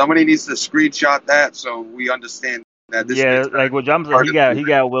somebody needs to screenshot that so we understand that this. Yeah, man's like what John said, he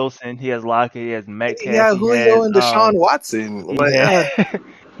got Wilson, he has Lockett, he has Metcalf, yeah, he Julio has and Deshaun Watson. he Like, has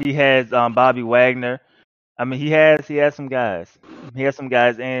he has Bobby Wagner. I mean, he has some guys. He has some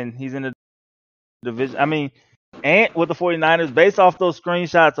guys, and he's in the division. I mean, and with the 49ers, based off those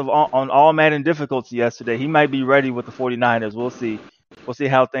screenshots of on all Madden difficulty yesterday, he might be ready with the 49ers. We'll see. We'll see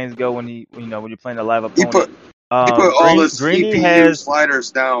how things go when when you're playing a live He opponent. put all the Greeny CPU has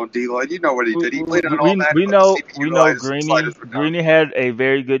sliders down, D-Lloyd. You know what he did. He played on all we Madden. we know sliders were down. Greeny had a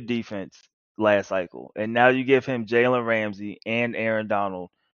very good defense last cycle, and now you give him Jalen Ramsey and Aaron Donald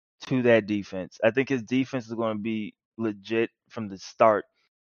to that defense. I think his defense is going to be legit from the start.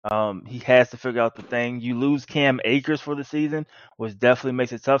 He has to figure out the thing. You lose Cam Akers for the season, which definitely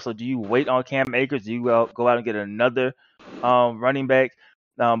makes it tough. So do you wait on Cam Akers? Do you go out and get another running back?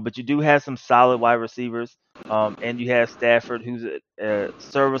 But you do have some solid wide receivers. And you have Stafford, who's a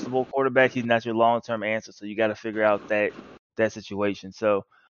serviceable quarterback. He's not your long-term answer, so you got to figure out that situation. So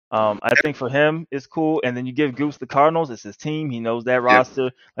I think for him, it's cool. And then you give Goose the Cardinals. It's his team. He knows that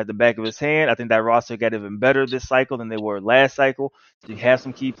roster like the back of his hand. I think that roster got even better this cycle than they were last cycle. So you have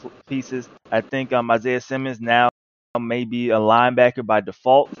some key pieces. I think Isaiah Simmons now may be a linebacker by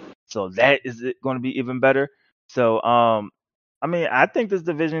default. So that is going to be even better. So, I mean, I think this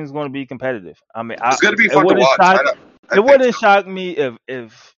division is going to be competitive. I mean, it's going to be fun to watch. It wouldn't shock me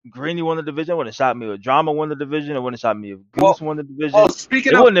if Greeny won the division. It wouldn't shock me if Drama won the division. It wouldn't shock me if Goose won the division.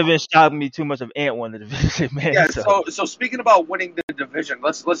 It wouldn't even shock me too much if Ant won the division, man. Yeah. So speaking about winning the division,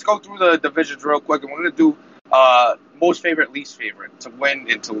 let's go through the divisions real quick, and we're going to do most favorite, least favorite to win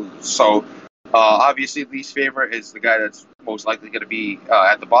and to lose. So obviously, least favorite is the guy that's most likely going to be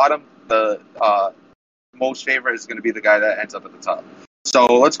at the bottom. The most favorite is going to be the guy that ends up at the top. So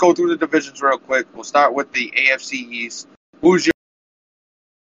let's go through the divisions real quick. We'll start with the AFC East. Who's your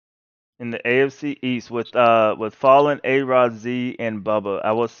in the AFC East with Fallen, A-Rod, Z, and Bubba?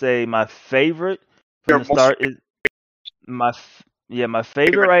 I will say my favorite from the start is my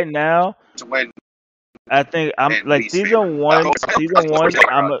favorite right now. To win. I think I'm like season one.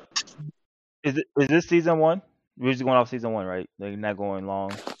 Is this season one? We're just going off season one, right? Like not going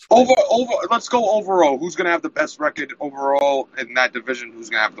long. Over. Let's go overall. Who's gonna have the best record overall in that division? Who's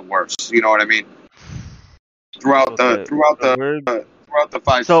gonna have the worst? You know what I mean? Throughout the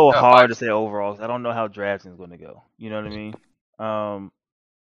 5. So hard to say overall. I don't know how drafting is going to go. You know what I mean?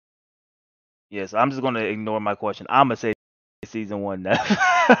 Yes, I'm just going to ignore my question. I'm gonna say season one now.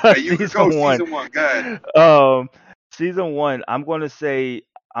 You can go season one. Go ahead. Season one. I'm going to say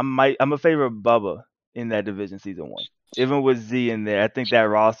I'm a favorite Bubba in that division. Season one. Even with Z in there, I think that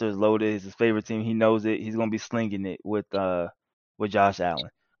roster is loaded. It's his favorite team. He knows it. He's going to be slinging it with Josh Allen.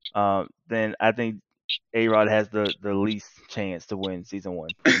 Then I think A-Rod has the least chance to win season one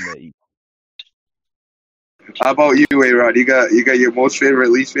in the East. How about you, A-Rod? You got your most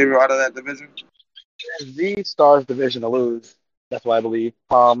favorite, least favorite out of that division? The Stars division to lose. That's what I believe.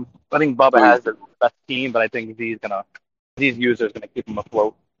 I think Bubba has the best team, but I think Z's users gonna keep him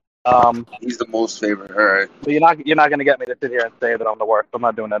afloat. He's the most favorite. All right. But you're not gonna get me to sit here and say that I'm the worst. I'm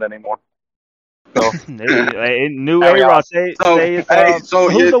not doing that anymore. So new A-Rod say it's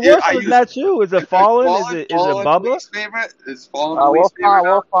who's the worst? It's not you. Is it Fallen? Is it Bubba? Least favorite? Is Fallen the least favorite?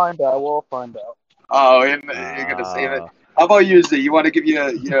 We'll find out. Oh, you're gonna save it. How about you, Z? You want to give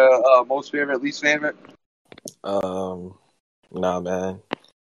your most favorite, least favorite? Nah, man.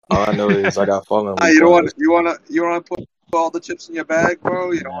 All I know is I got Fallen. You don't want to put all the chips in your bag,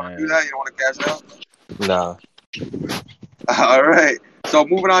 bro? You don't want to do that? You don't want to cash out? Nah. All right. So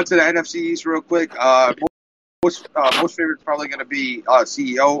moving on to the NFC East real quick. Most favorite is probably going to be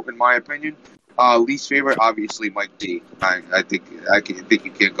CEO, in my opinion. Least favorite, obviously, Mike D. I think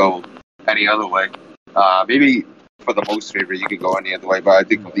you can't go any other way. Maybe for the most favorite, you could go any other way, but I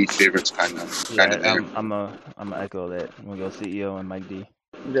think the least favorite's kind of there. I'm gonna echo that. I'm gonna go CEO and Mike D.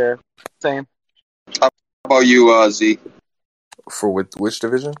 Yeah, same. How about you, Z? For which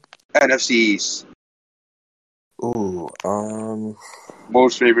division? NFC East. Ooh,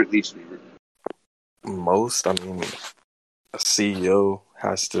 most favorite, least favorite. Most, I mean, a CEO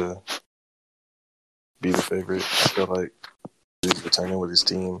has to be the favorite. I feel like he's returning with his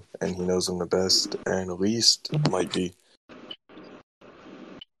team, and he knows them the best. And the least might be.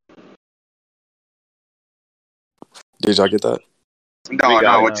 Did y'all get that?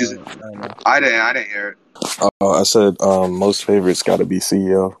 No. What you said? I didn't hear it. I said most favorites got to be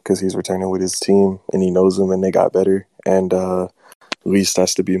CEO because he's returning with his team and he knows them and they got better. And least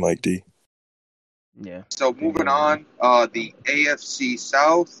has to be Mike D. Yeah. So moving on, the AFC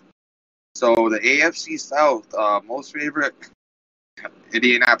South. So the AFC South, most favorite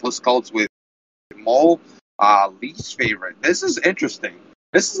Indianapolis Colts with Mo. Least favorite. This is interesting.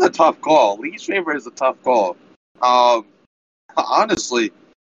 This is a tough call. Least favorite is a tough call. Honestly,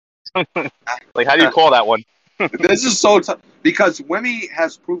 Like, how do you call that one? this is so tough because Wemmy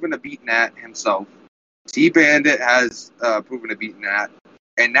has proven to beat Nat himself. T Bandit has proven to beat Nat,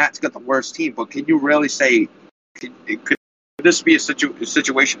 and Nat's got the worst team. But can you really say could this be a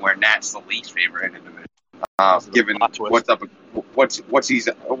situation where Nat's the least favorite in the division, given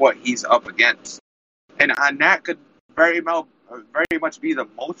what he's up against? And Nat could very much be the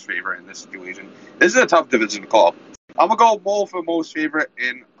most favorite in this situation. This is a tough division to call. I'm gonna go Mo for most favorite,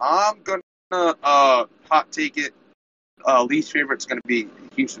 and I'm gonna hot take it. Least favorite's gonna be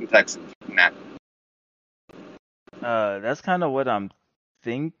Houston Texans. Nat. That's kind of what I'm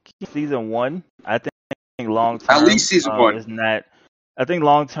thinking. Season 1, I think long term. At least season 1 is not. I think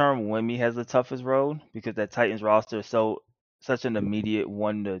long term, Wemby has the toughest road because that Titans roster is such an immediate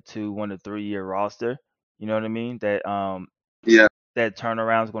 1 to 2, 1 to 3 year roster. You know what I mean? That that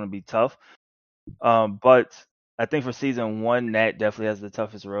turnaround is going to be tough. But I think for season 1, Nat definitely has the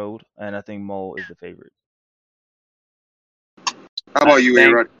toughest road, and I think Mo is the favorite. How about you,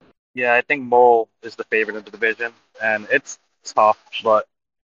 A-Rod? Yeah, I think Mo is the favorite of the division, and it's tough, but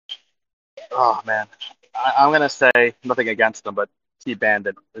oh man, I'm gonna say nothing against them, but T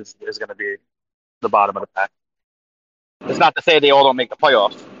Bandit is gonna be the bottom of the pack. It's not to say they all don't make the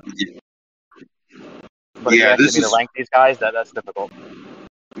playoffs. Yeah. But if you ask me to rank these guys, that's difficult.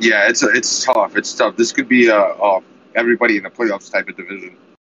 Yeah, it's tough. It's tough. This could be everybody in the playoffs type of division.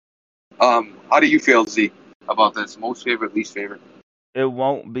 How do you feel, Z, about this? Most favorite, least favorite? It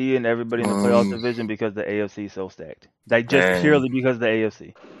won't be in everybody in the playoff division because the AFC is so stacked. Like just purely because of the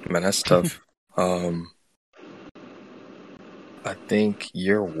AFC. Man, that's tough. I think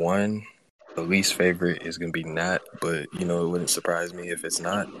year 1, the least favorite is gonna be Nat, but it wouldn't surprise me if it's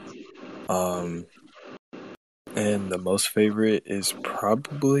not. And the most favorite is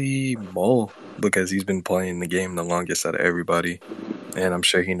probably Mo because he's been playing the game the longest out of everybody. And I'm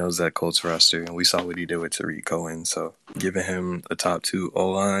sure he knows that Colts roster. And we saw what he did with Tariq Cohen. So giving him a top 2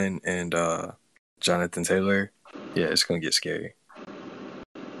 O-line and Jonathan Taylor, yeah, it's going to get scary.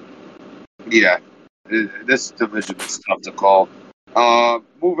 Yeah, this division is tough to call.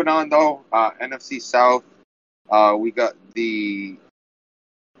 Moving on, though, NFC South, we got the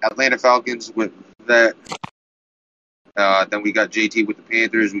Atlanta Falcons with that. Then we got JT with the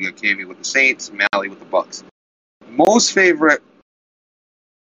Panthers. We got Cammy with the Saints. Mally with the Bucks. Most favorite.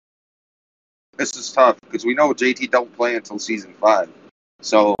 This is tough because we know JT don't play until season 5.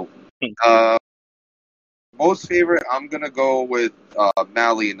 So, most favorite, I'm gonna go with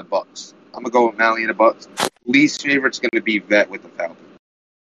Mally and the Bucks. I'm gonna go with Mally and the Bucks. Least favorite's gonna be Vet with the Falcons.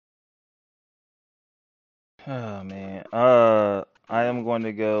 Oh man, I am going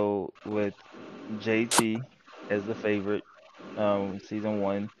to go with JT as the favorite, season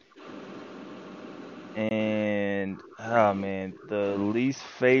 1. And oh man, the least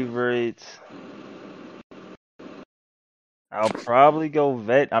favorite, I'll probably go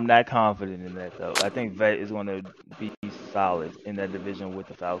Vet. I'm not confident in that though. I think Vet is going to be solid in that division with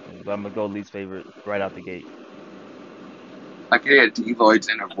the Falcons, but I'm gonna go least favorite right out the gate. I can hear D Lloyd's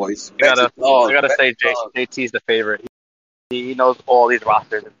inner voice. I gotta say, JT's the favorite. He knows all these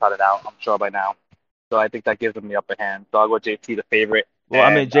rosters inside and out. I'm sure by now. So I think that gives him the upper hand. So I'll go JT the favorite. Well,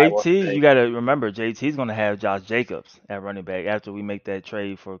 I mean, JT, you got to remember, JT's going to have Josh Jacobs at running back after we make that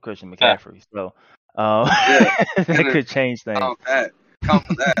trade for Christian McCaffrey. So that could change things. Count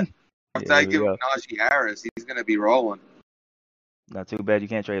for that. After I give him Najee Harris, he's going to be rolling. Not too bad. You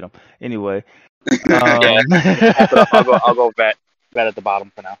can't trade him. Anyway. I'll go Vet at the bottom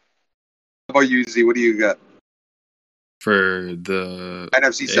for now. How about you, Z? What do you got? For the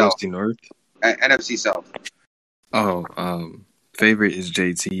NFC South. AFC North? NFC South. Favorite is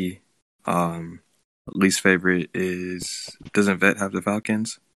JT. Least favorite is... Doesn't Vet have the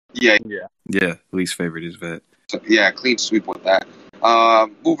Falcons? Yeah. Least favorite is Vet. So, clean sweep with that.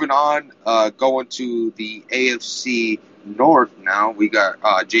 Moving on, going to the AFC North now. We got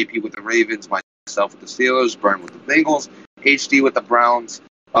JP with the Ravens, myself with the Steelers, Burn with the Bengals, HD with the Browns.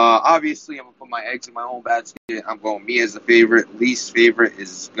 Obviously, I'm going to put my eggs in my own basket. I'm going me as the favorite. Least favorite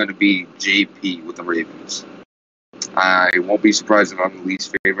is going to be JP with the Ravens. I won't be surprised if I'm the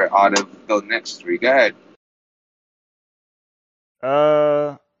least favorite out of the next 3. Go ahead.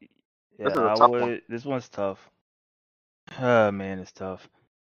 Yeah, This is a I tough would. one. This one's tough. Oh man, it's tough.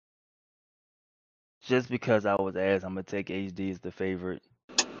 Just because I was asked, I'm gonna take HD as the favorite.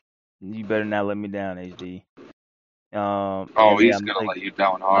 You better not let me down, HD. Oh, and then he's gonna let you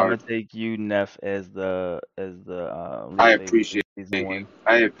down I'm gonna hard. take you, Neff, as the I least favorite appreciate for season you. one.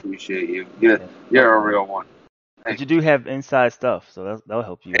 I appreciate you. Yeah, You're no a problem. real one. But you do have inside stuff, so that'll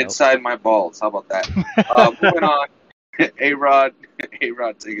help you out. Inside my balls. How about that? Moving on. A-Rod,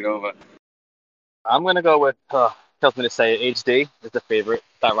 take it over. I'm gonna go with tells me to say HD is the favorite.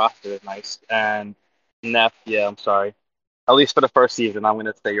 That roster is nice. And Neff, yeah, I'm sorry. At least for the first season, I'm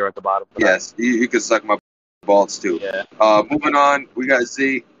gonna say you're at the bottom. For Yes, you can suck my balls too. that. Yeah. Moving on, we got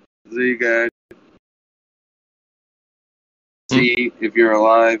Z. Z, guys. Z, if you're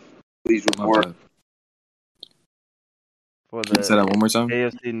alive, please My report. bad. For Can you say that one more time?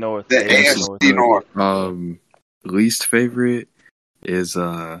 AFC North. The AFC North. Least favorite is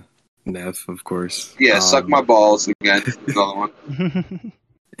Neff, of course. Yeah, suck my balls again. Another one.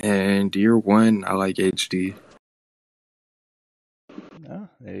 And year one, I like HD. Oh,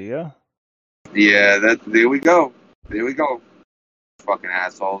 there you go. Yeah, there we go. There we go. Fucking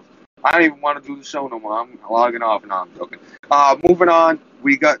assholes. I don't even want to do the show no more. I'm logging off now. I'm joking. Moving on,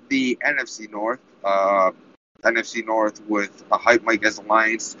 we got the NFC North. NFC North with a Hype Mike as the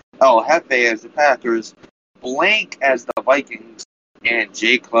Lions, El Jefe as the Packers, Blank as the Vikings, and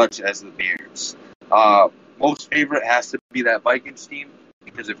Jay Clutch as the Bears. Most favorite has to be that Vikings team,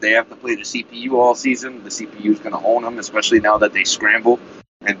 because if they have to play the CPU all season, the CPU is going to own them, especially now that they scramble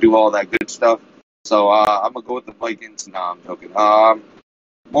and do all that good stuff. So I'm going to go with the Vikings. No, I'm joking.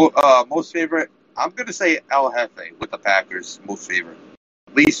 Most favorite, I'm going to say El Jefe with the Packers, most favorite.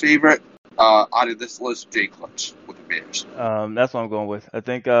 Least favorite, out of this list, Jay Clutch with the Bears. That's what I'm going with. I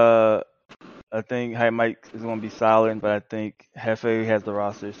think Hype Mike is going to be solid, but I think Hefe has the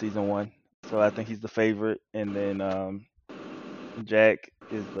roster season one, so I think he's the favorite, and then Jack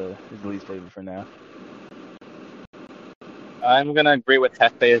is the least favorite for now. I'm gonna agree with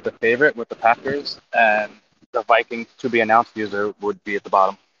Hefe as the favorite with the Packers, and the Vikings to be announced user would be at the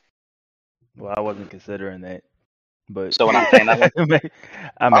bottom. Well, I wasn't considering that, but So when I'm saying that,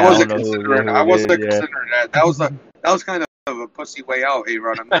 I wasn't don't know considering. who I wasn't it is, considering that. That was kind of a pussy way out,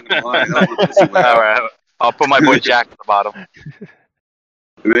 A-Rod. I'm not gonna lie. That was a pussy way all out. right, I'll put my boy Jack at the bottom.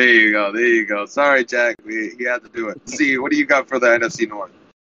 There you go. Sorry, Jack. He had to do it. See, what do you got for the NFC North?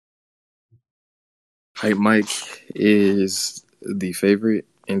 Hype Mike is the favorite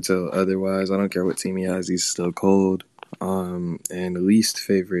until otherwise. I don't care what team he has, he's still cold. And the least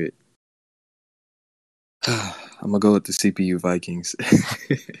favorite, I'm gonna go with the CPU Vikings.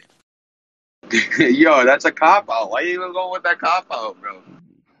 Yo, that's a cop out. Why you even going with that cop out, bro?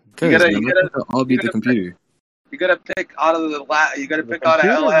 They'll all beat the computer. You gotta pick out of the You gotta The pick out of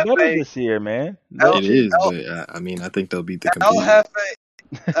computer's better LFA. this year, man. It is, but I mean, I think they'll beat the computer.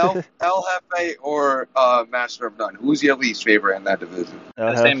 LFA or Master of None. Who's your least favorite in that division?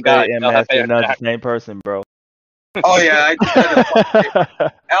 The same guy. and El Jefe Master or None, the Jack. same person, bro. Oh yeah,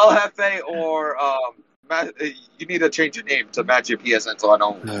 I LFA or you need to change your name to match your PSN, so I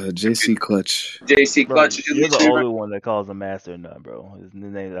don't. JC Clutch. JC Bro, Clutch is your you're least the favorite. only one that calls him Master None, bro. His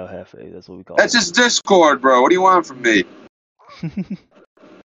name is El Jefe. That's what we call That's him. just Discord, bro. What do you want from me?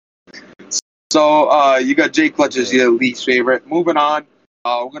 So you got Jay Clutch as your least favorite. Moving on,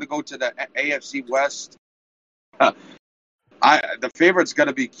 we're gonna go to the AFC West. The favorite's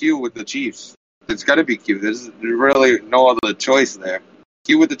gonna be Q with the Chiefs. It's gonna be Q. There's really no other choice there.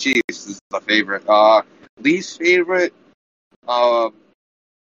 Q with the Chiefs is the favorite. Least favorite. I'm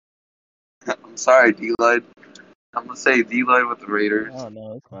sorry, D-Line. I'm gonna say D-Line with the Raiders. Oh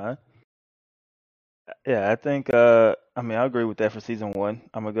no, it's fine. Yeah, I think I agree with that for season one.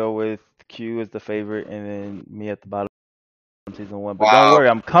 I'm gonna go with Q as the favorite, and then me at the bottom season one. But don't worry,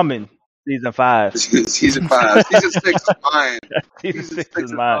 I'm coming. Season 5. Season 5. Season 6 is mine. Season 6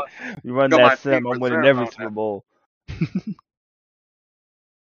 is mine. We run that sim. I'm winning every Super Bowl.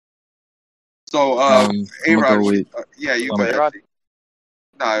 So, A-Rod, go with, yeah, you Go go with ahead. A-Rod?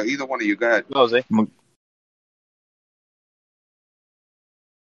 No, either one of you. Go ahead. Go, Z.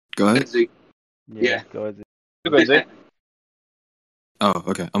 Go ahead. Yeah. Go ahead. You go, Z. Oh,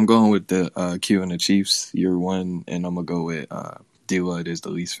 okay. I'm going with the Q and the Chiefs year one, and I'm gonna go with D-Lud is the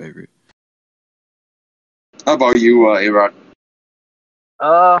least favorite. How about you, A-Rod?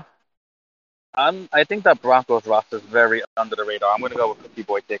 I think that Broncos roster is very under the radar. I'm going to go with Cookie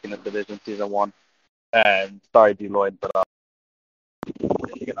Boy taking this division season 1. And sorry, D-Lloyd, but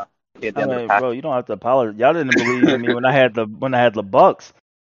you're gonna be at the end of the pack. Bro, you don't have to apologize. Y'all didn't believe in me when I had the Bucks.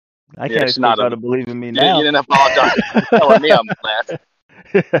 I can't expect y'all to believe in me now. You didn't apologize for telling me I'm last.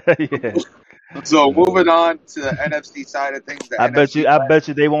 Yeah. So moving on to the NFC side of things, the I bet NFC you. I bet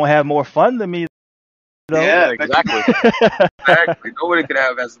you they won't have more fun than me though. Yeah, Yeah, exactly. exactly. Nobody could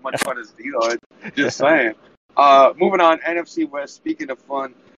have as much fun as D-Lloyd. Just saying. Moving on, NFC West. Speaking of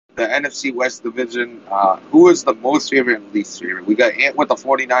fun, the NFC West division. Who is the most favorite and least favorite? We got Ant with the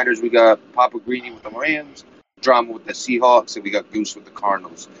 49ers. We got Papa Greeny with the Rams. Drama with the Seahawks. And we got Goose with the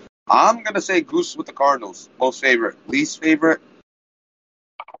Cardinals. I'm going to say Goose with the Cardinals. Most favorite. Least favorite?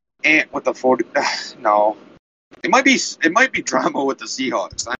 Ant with the 40. No. It might be Drama with the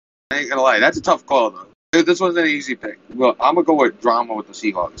Seahawks. I ain't going to lie. That's a tough call, though. This wasn't an easy pick. Well, I'm going to go with Drama with the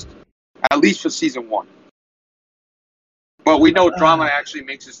Seahawks. At least for season 1. But we know Drama actually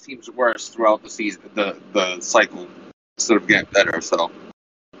makes his teams worse throughout the season, the cycle, instead of getting better. So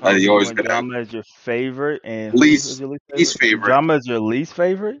you always gonna Drama is your favorite, and least your least favorite. Drama is your least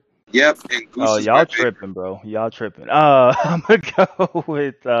favorite. Yep, and Goose Oh, is y'all my tripping, favorite. bro. Y'all tripping. I'm gonna go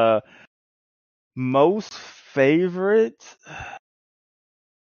with most favorite.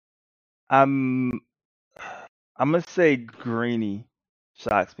 I'm gonna say Greeny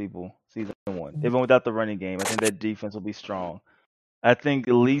shocks people season 1, even without the running game. I think that defense will be strong. I think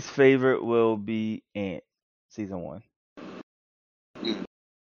the least favorite will be Ant season 1.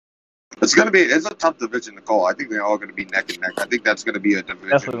 It's a tough division to call. I think they're all gonna be neck and neck. I think that's gonna be a division.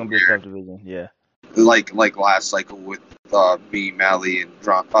 That's gonna be a tough division. Yeah. Like last cycle with me, Mally, and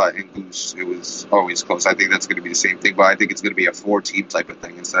and Goose, it was always close. I think that's going to be the same thing, but I think it's going to be a 4-team type of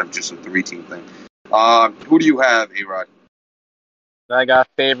thing instead of just a 3-team thing. Who do you have, A-Rod? I got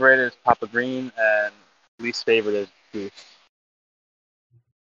favorite is Papa Green, and least favorite is Goose.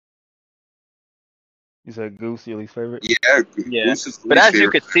 You said Goose, your least favorite? Yeah. Goose is the but least as you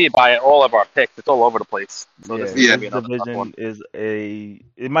favorite. could see by all of our picks, it's all over the place. So Yeah, this is gonna be this another tough one. division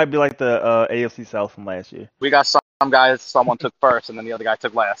it might be like the AFC South from last year. We got some guys someone took first, and then the other guy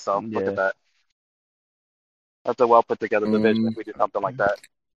took last. So look Yeah. at that. That's a well put together division if we do something like that.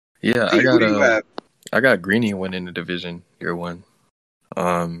 Yeah, Who do you have? I got Greeny winning the division year 1.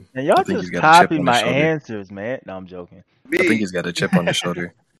 And y'all I think just he's got a chip copied on his my shoulder. answers, man. No, I'm joking. Me. I think he's got a chip on his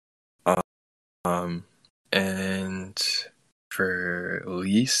shoulder. And for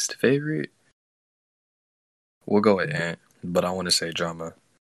least favorite, we'll go with Ant, but I want to say Drama.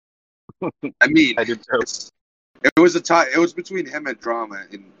 I mean, I do too. it was a tie. It was between him and Drama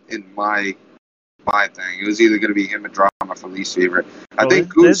in my thing. It was either going to be him and Drama for least favorite. I think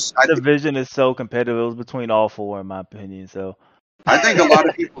Goose. This division is so competitive. It was between all 4, in my opinion. So I think a lot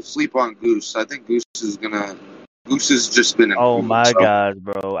of people sleep on Goose. I think Goose has just been improved. oh my God,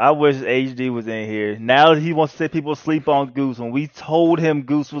 bro! I wish HD was in here. Now he wants to say people sleep on Goose. When we told him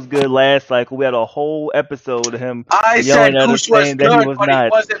Goose was good last cycle, we had a whole episode of him yelling at us saying that he was but not. he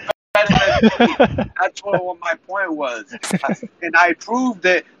wasn't better than me. That's what my point was, and I proved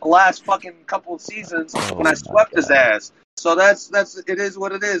it the last fucking couple of seasons when I swept his ass. So that's it is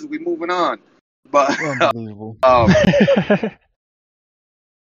what it is. We moving on, but Unbelievable.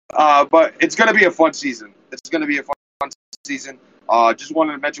 But it's gonna be a fun season. It's gonna be a fun season. Just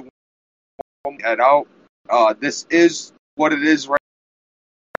wanted to mention one head out. This is what it is right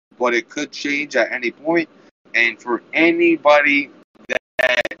now, but it could change at any point. And for anybody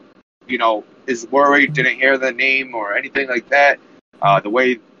that is worried, didn't hear the name or anything like that, the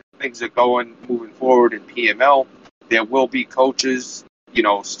way things are going moving forward in PML, there will be coaches,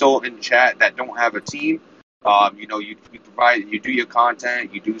 still in chat that don't have a team. You provide, you do your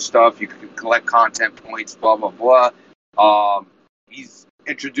content, you do stuff, you can collect content points, blah, blah, blah. He's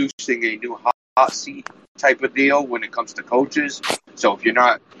introducing a new hot seat type of deal when it comes to coaches. So if you're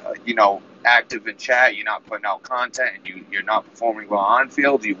not, active in chat, you're not putting out content, and you're not performing well on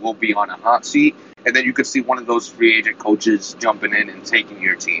field, you will be on a hot seat. And then you could see one of those free agent coaches jumping in and taking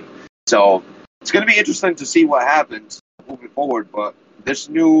your team. So it's going to be interesting to see what happens moving forward. But this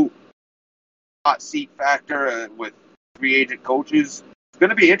new hot seat factor with free agent coaches, it's going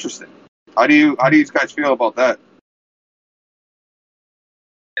to be interesting. How do you guys feel about that?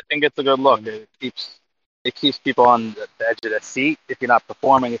 I think it's a good look. It keeps people on the edge of their seat if you're not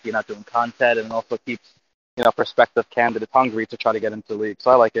performing, if you're not doing content, and it also keeps prospective candidates hungry to try to get into the league. So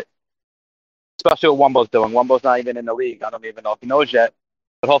I like it, especially what Wumbo's doing. Wumbo's not even in the league. I don't even know if he knows yet,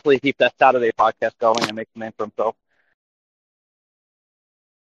 but hopefully he keeps that Saturday podcast going and makes a name for himself.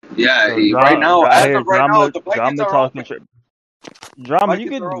 Yeah, So right now, the Blankets are talking open. Drama, you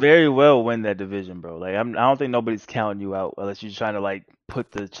could very well win that division, bro. Like I don't think nobody's counting you out unless you're trying to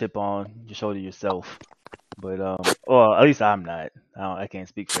put the chip on your shoulder yourself. But or at least I'm not. I can't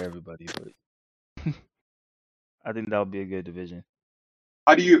speak for everybody, but I think that would be a good division.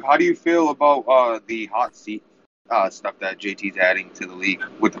 How do you feel about the hot seat stuff that JT's adding to the league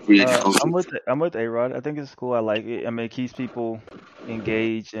with the free agent coaches. I'm with A-Rod. I think it's cool. I like it. I mean, it keeps people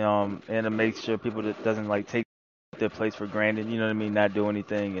engaged, and it makes sure people that doesn't like take their place for granted. You know what I mean? Not do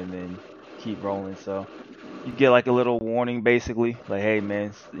anything and then keep rolling. So you get like a little warning, basically, like, hey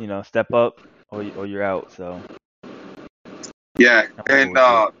man, step up or you're out. So Yeah, I'm and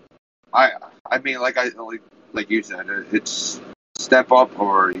I mean, like you said, it's step up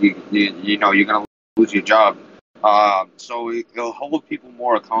or you know you're gonna lose your job. So it'll hold people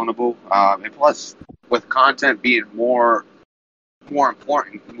more accountable. And plus, with content being more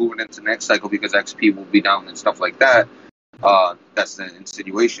important moving into next cycle because XP will be down and stuff like that. That's the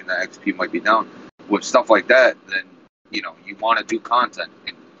insinuation that XP might be down. With stuff like that, then you want to do content,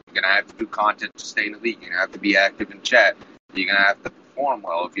 and you're gonna have to do content to stay in the league. You're gonna have to be active in chat. You're gonna have to perform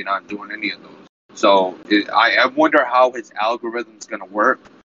well if you're not doing any of those. So I wonder how his algorithm's gonna work.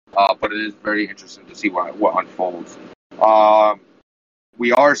 But it is very interesting to see what unfolds.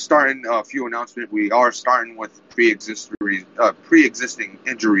 We are starting a few announcements. We are starting with pre-existing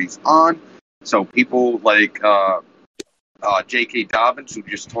injuries on. So people like J.K. Dobbins, who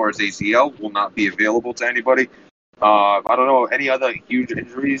just tore his ACL, will not be available to anybody. I don't know any other huge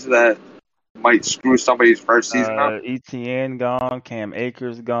injuries that might screw somebody's first season up. ETN gone, Cam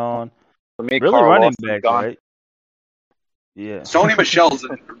Akers gone. For me, Really Carl running Lawson's back, gone. right? Yeah. Sony Michel's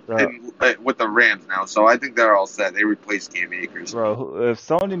with the Rams now, so I think they're all set. They replaced Cam Akers. Bro, if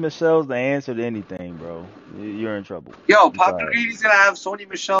Sony Michel's the answer to anything, bro, you're in trouble. Yo, Paparini's gonna have Sony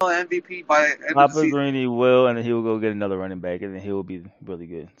Michel MVP by end of the season. Paparini will, and then he will go get another running back, and then he will be really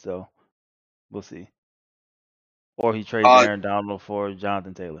good. So we'll see. Or he trades Aaron Donald for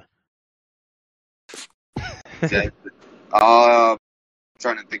Jonathan Taylor. Exactly.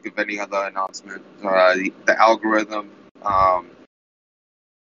 Trying to think of any other announcement. The algorithm.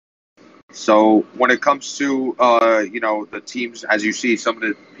 So when it comes to the teams, as you see, some of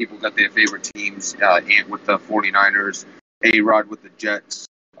the people got their favorite teams. Ant with the 49ers, A-Rod with the Jets,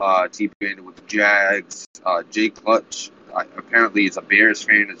 T-Bandit with the Jags, Jay Clutch apparently is a Bears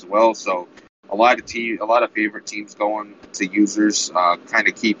fan as well. So a lot of favorite teams going to users. Kind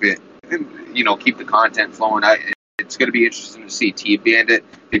of keep it, keep the content flowing. It's going to be interesting to see T-Bandit.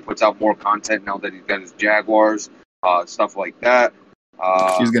 He puts out more content now that he's got his Jaguars, stuff like that.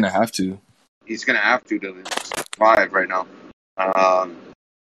 He's going to have to. He's going to have to survive right now.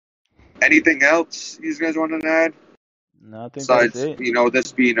 Anything else you guys want to add? No, I think besides, that's it.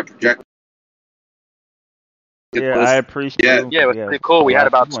 This being a project. Yeah, I appreciate it. Yeah, it was pretty cool. We had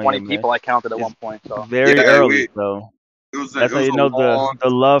about 20 people I counted at one point. So very early, so that's how you know the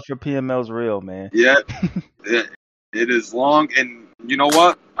love for PML is real, man. Yeah, it is long, and you know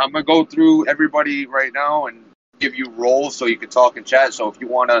what? I'm gonna go through everybody right now and give you roles so you can talk and chat. So if you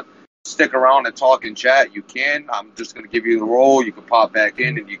want to stick around and talk and chat, you can. I'm just gonna give you the role. You can pop back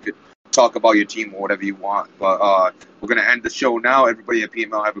in and you could talk about your team or whatever you want. But we're gonna end the show now. Everybody at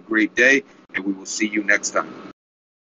PML have a great day, and we will see you next time.